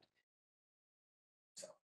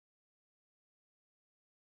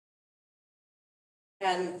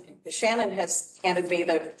 And Shannon has handed me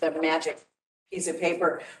the magic piece of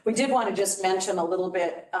paper. We did want to just mention a little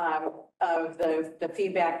bit of the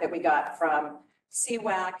feedback that we got from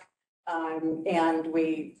CWAC. And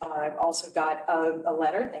we also got a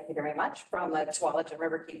letter, thank you very much, from the Tualatin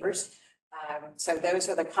River Keepers. So those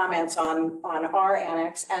are the comments on our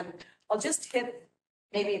annex. And I'll just hit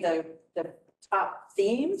maybe the top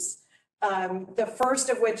themes. The first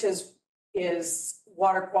of which is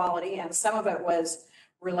water quality, and some of it was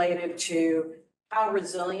related to how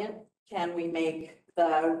resilient can we make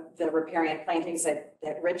the riparian plantings that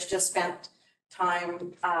Rich just spent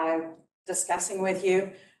time discussing with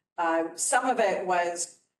you. Some of it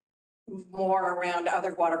was more around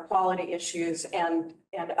other water quality issues, and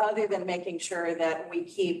other than making sure that we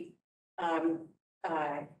keep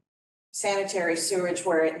sanitary sewage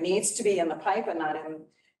where it needs to be in the pipe and not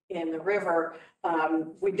in the river.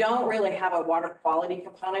 We don't really have a water quality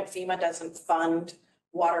component. FEMA doesn't fund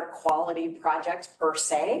water quality projects per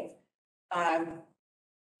se.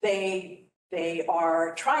 They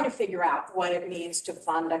are trying to figure out what it means to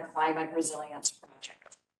fund a climate resilience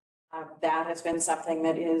project. That has been something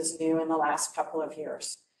that is new in the last couple of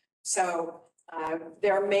years. So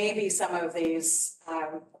there may be some of these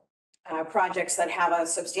projects that have a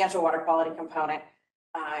substantial water quality component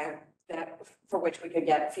that for which we could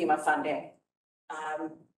get FEMA funding.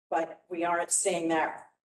 But we aren't seeing that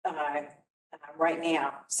right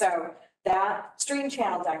now. So that stream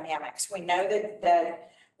channel dynamics, we know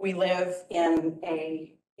that we live in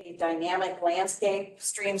a dynamic landscape.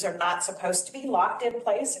 Streams are not supposed to be locked in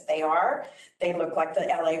place. If they are, they look like the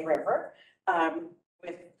LA River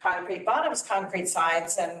with concrete bottoms, concrete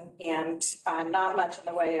sides, and not much in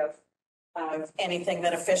the way of anything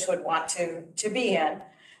that a fish would want to be in.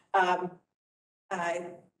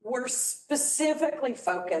 We're specifically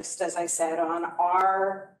focused, as I said, on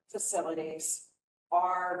our facilities,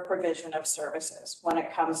 our provision of services when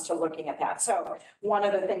it comes to looking at that. So one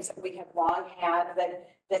of the things that we have long had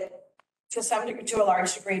that to some degree, to a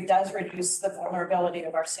large degree, does reduce the vulnerability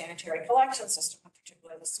of our sanitary collection system,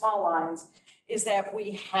 particularly the small lines, is that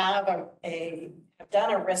we have have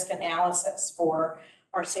done a risk analysis for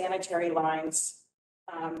our sanitary lines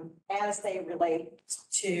as they relate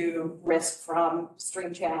to risk from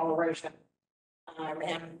stream channel erosion.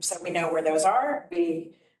 And so we know where those are.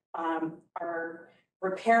 We are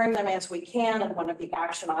repairing them as we can. And one of the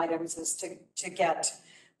action items is to get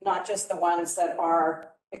not just the ones that are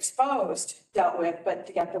exposed dealt with, but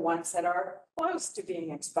to get the ones that are close to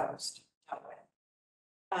being exposed dealt with.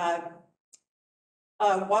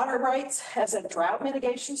 Water rights as a drought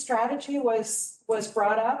mitigation strategy was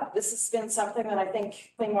brought up. This has been something that I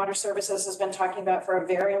think Clean Water Services has been talking about for a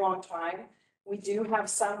very long time. We do have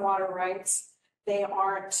some water rights. They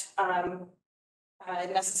aren't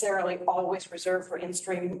necessarily always reserved for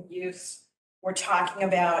in-stream use. We're talking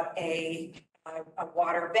about a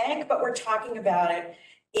water bank, but we're talking about it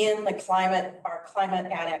in the our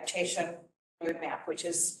climate adaptation roadmap, which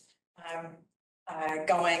is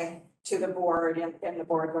going to the board in the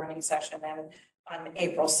board learning session and on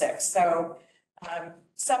April 6th. So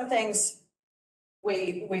some things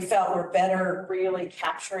we felt were better really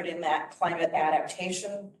captured in that climate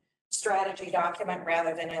adaptation strategy document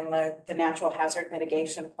rather than in the natural hazard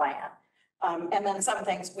mitigation plan. And then some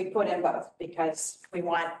things we put in both because we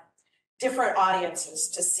want different audiences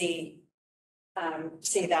to see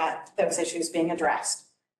that those issues being addressed.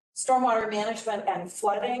 Stormwater management and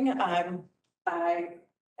flooding.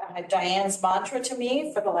 Diane's mantra to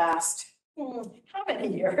me for the last, how many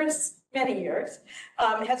years? Many years,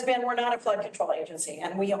 has been we're not a flood control agency,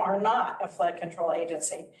 and we are not a flood control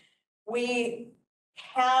agency. We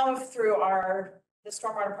have through the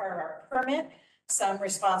stormwater part of our permit, some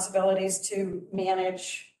responsibilities to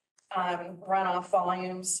manage runoff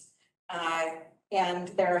volumes. And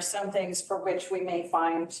there are some things for which we may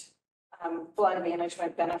find flood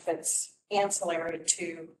management benefits ancillary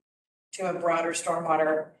to a broader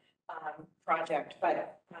stormwater project.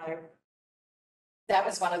 But that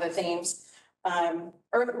was one of the themes.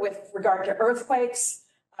 With regard to earthquakes,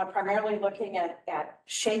 primarily looking at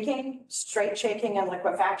shaking, straight shaking and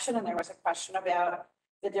liquefaction. And there was a question about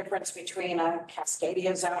the difference between a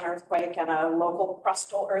Cascadia zone earthquake and a local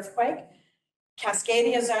crustal earthquake.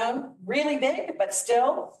 Cascadia zone, really big, but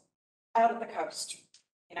still out of the coast,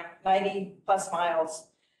 90 plus miles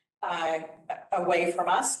away from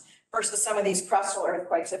us, versus some of these crustal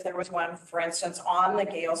earthquakes. If there was one, for instance, on the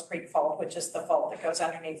Gales Creek Fault, which is the fault that goes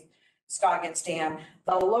underneath Scoggins Dam,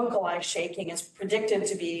 the localized shaking is predicted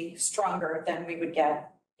to be stronger than we would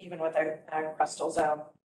get even with a crustal zone,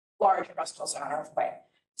 large crustal zone earthquake.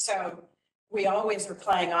 So we always are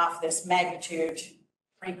playing off this magnitude,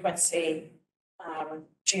 frequency,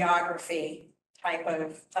 geography type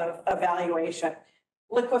of evaluation.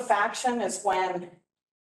 Liquefaction is when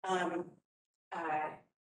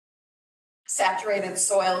saturated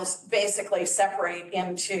soils basically separate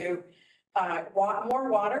into more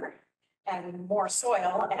water and more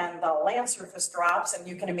soil, and the land surface drops. And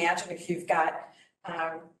you can imagine if you've got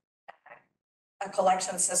a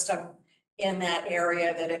collection system in that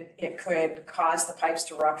area that it could cause the pipes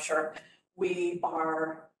to rupture. We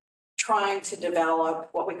are trying to develop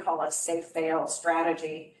what we call a safe fail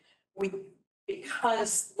strategy.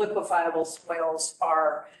 Because liquefiable soils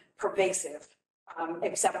are pervasive,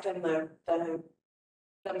 except in the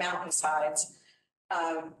mountainsides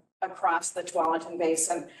across the Tualatin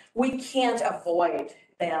Basin, we can't avoid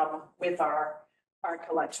them with our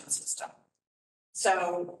collection system.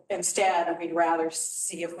 So instead, we'd rather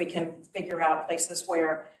see if we can figure out places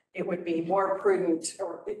where it would be more prudent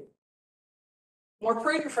for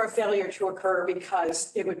a failure to occur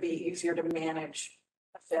because it would be easier to manage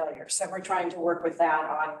a failure. So we're trying to work with that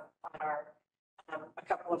on our a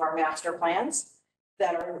couple of our master plans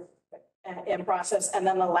that are in process. And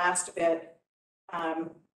then the last bit,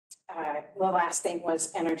 the last thing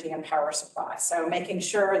was energy and power supply. So making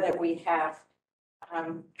sure that we have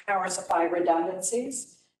power supply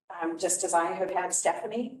redundancies, just as I have had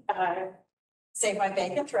Stephanie save my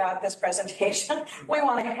bacon throughout this presentation. We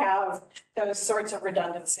want to have those sorts of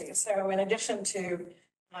redundancies. So in addition to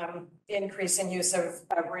increasing use of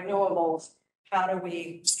renewables, how do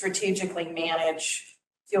we strategically manage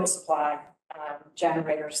fuel supply,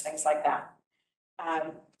 generators, things like that?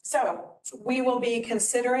 So we will be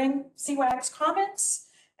considering CWAC's comments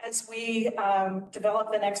as we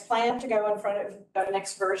develop the next plan to go in front of the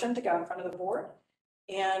next version to go in front of the board.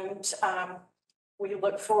 And we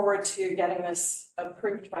look forward to getting this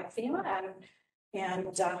approved by FEMA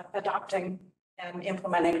and adopting and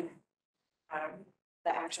implementing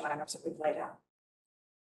the action items that we've laid out.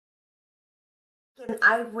 And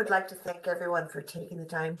I would like to thank everyone for taking the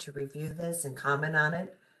time to review this and comment on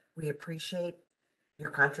it. We appreciate your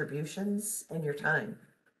contributions, and your time.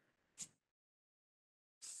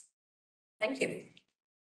 Thank you.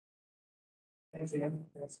 Thanks, Ian.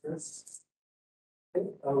 Thanks, Chris. Okay,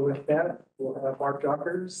 with that, we'll have Mark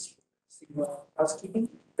Jockers, housekeeping.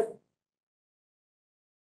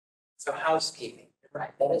 So housekeeping,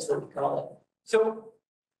 right, that is what we call it. So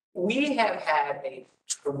we have had a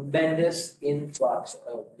tremendous influx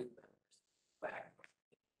of new members back.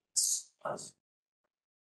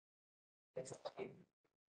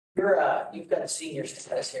 You've got a senior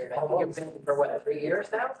status here now. You've been for what, 3 years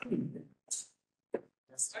now? And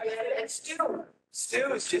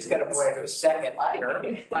Stu's just got appointed to a second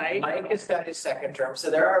term. Mike has got his second term, so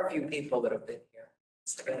there are a few people that have been here.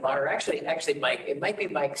 Or actually, Mike, it might be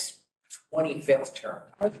Mike's 25th term.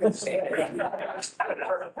 I was gonna say it.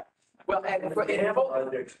 Well, and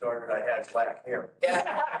Project started, I had black hair.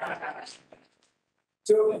 yeah.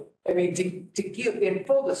 So, I mean, to give, in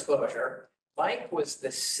full disclosure, Mike was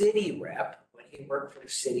the city rep when he worked for the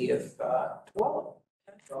city of Tualatin.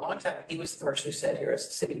 For a long time, he was the person who sat here as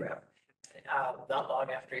the city rep. Not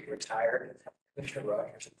long after he retired, Commissioner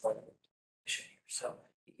Rogers appointed him to the commission here. So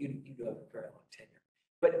you do have a very long tenure.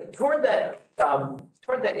 But toward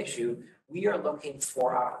that issue, we are looking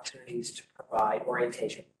for opportunities to provide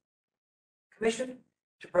orientation. Commission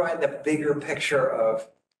to provide the bigger picture of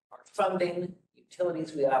our funding,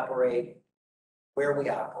 utilities we operate, where we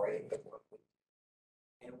operate, the work we do.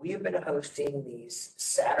 And we have been hosting these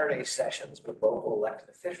Saturday sessions with local elected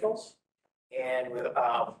officials and with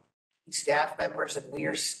staff members, and we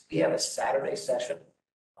have a Saturday session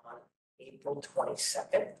on April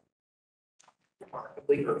 22nd.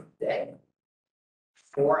 Remarkably early day,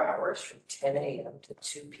 4 hours from 10 a.m. to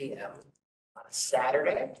 2 p.m. on a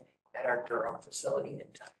Saturday at our Durham facility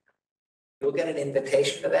in town. You'll get an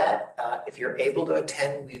invitation to that. If you're able to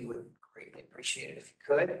attend, we would greatly appreciate it if you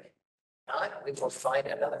could. If not, we will find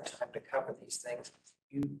another time to cover these things.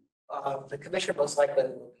 The commission most likely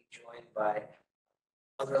will be joined by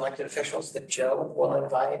other elected officials that Joe will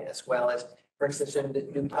invite, as well as, for instance, the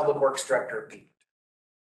new public works director. I'm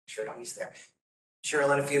sure he's there.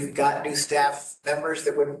 Sherilyn, if you've got new staff members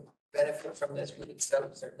that would benefit from this, we would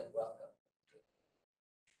certainly welcome.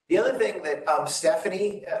 The other thing that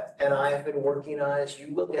Stephanie and I have been working on is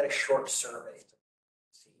you will get a short survey.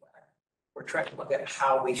 We're trying to look at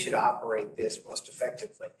how we should operate this most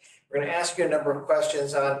effectively. We're going to ask you a number of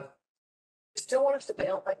questions on, still want us to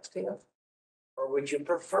mail things to you? Or would you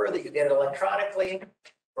prefer that you get it electronically?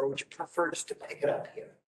 Or would you prefer just to pick it up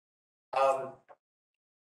here?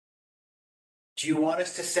 Do you want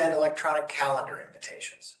us to send electronic calendar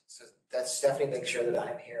invitations? So that's Stephanie, make sure that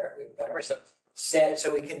I'm here.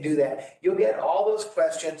 So we can do that. You'll get all those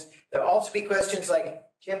questions. There'll also be questions like,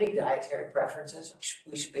 do you have any dietary preferences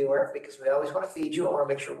we should be aware of? Because we always want to feed you. I want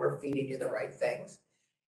to make sure we're feeding you the right things.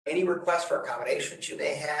 Any requests for accommodations you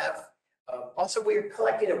may have. Also, we're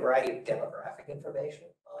collecting a variety of demographic information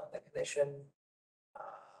on the commission.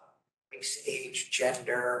 Race, age,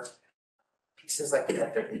 gender, pieces like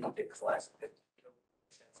that that we need to collect.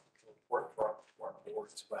 Work for our board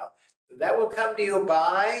as well. So that will come to you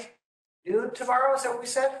by noon tomorrow, is that what we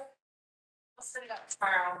said? We'll send it out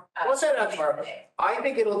tomorrow. We'll send it out tomorrow. I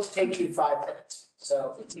think it'll take you 5 minutes,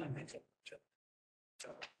 so.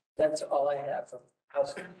 That's all I have from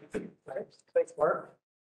housekeeping. Thanks, Mark.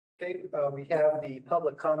 Okay, we have the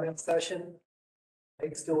public comment session.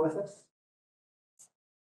 Meg's still with us?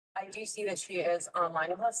 I do see that she is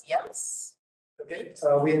online with us, yes. Okay,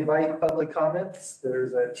 we invite public comments.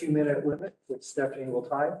 There's a 2-minute limit, which Stephanie will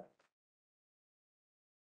time.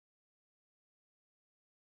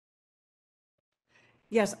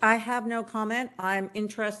 Yes, I have no comment. I'm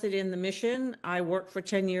interested in the mission. I worked for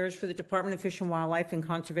 10 years for the Department of Fish and Wildlife and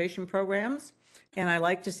Conservation Programs, and I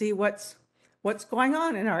like to see what's going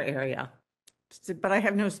on in our area. But I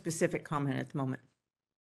have no specific comment at the moment.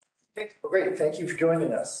 Okay, well, great. Thank you for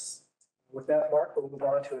joining us. With that, Mark, we'll move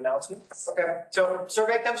on to announcements. Okay, so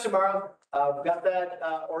survey comes tomorrow. We've got that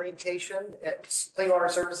orientation at Clean Water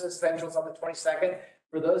Services Essentials on the 22nd.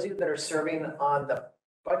 For those of you that are serving on the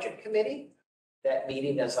budget committee, that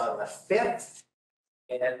meeting is on the 5th.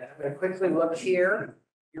 And I'm going to quickly look here.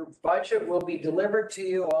 Your budget will be delivered to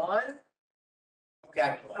you on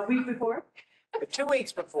A week before? 2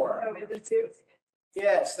 weeks before. Oh, the 2.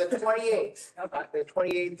 Yes, the 28th. The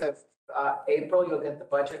 28th of April, you'll get the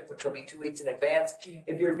budget, which will be 2 weeks in advance.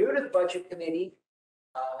 If you're new to the budget committee,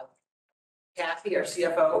 Kathy, our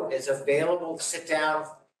CFO, is available to sit down,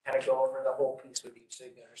 kind of go over the whole piece with you so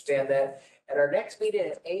you can understand that. At our next meeting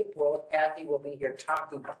in April, Kathy will be here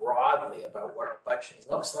talking broadly about what our budget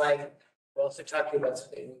looks like. We'll also talk to you about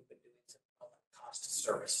something we've been doing, some cost of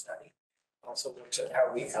service study. also looks at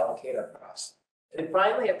how we allocate our costs. And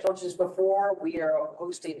finally, I've told you this before, we are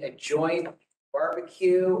hosting a joint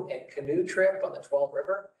barbecue and canoe trip on the 12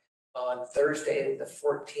 River on Thursday, the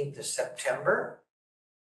 14th of September.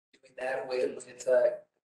 Doing that with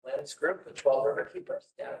Len's group, the 12 River Keepers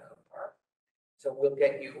down at Cook Park. So we'll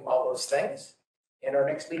get you all those things. And our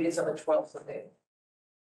next meeting is on the 12th of May.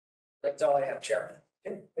 That's all I have, Chairman.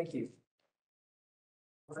 Okay, thank you.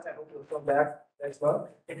 I hope you'll come back next month.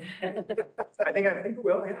 I think we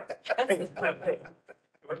will, yeah. Okay,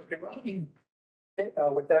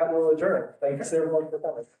 with that, we'll adjourn. Thanks everyone for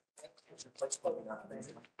coming.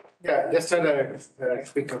 Yeah, just a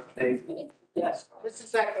quick update. Yes, this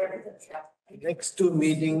is that. Next two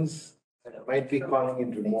meetings, I might be calling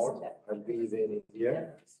in remote. I'll be there in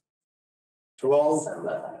India. 12,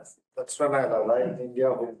 that's when I'll arrive in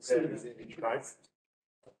India, home is in time.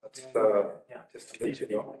 That's just to let you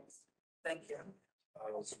know. Thank you.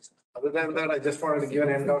 Other than that, I just wanted to give an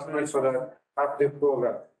endorsement for the half-day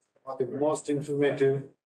program. The most informative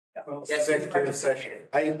executive session.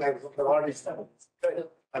 I've already started.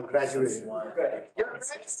 I'm graduating. Good. You're right.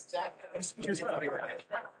 Exactly.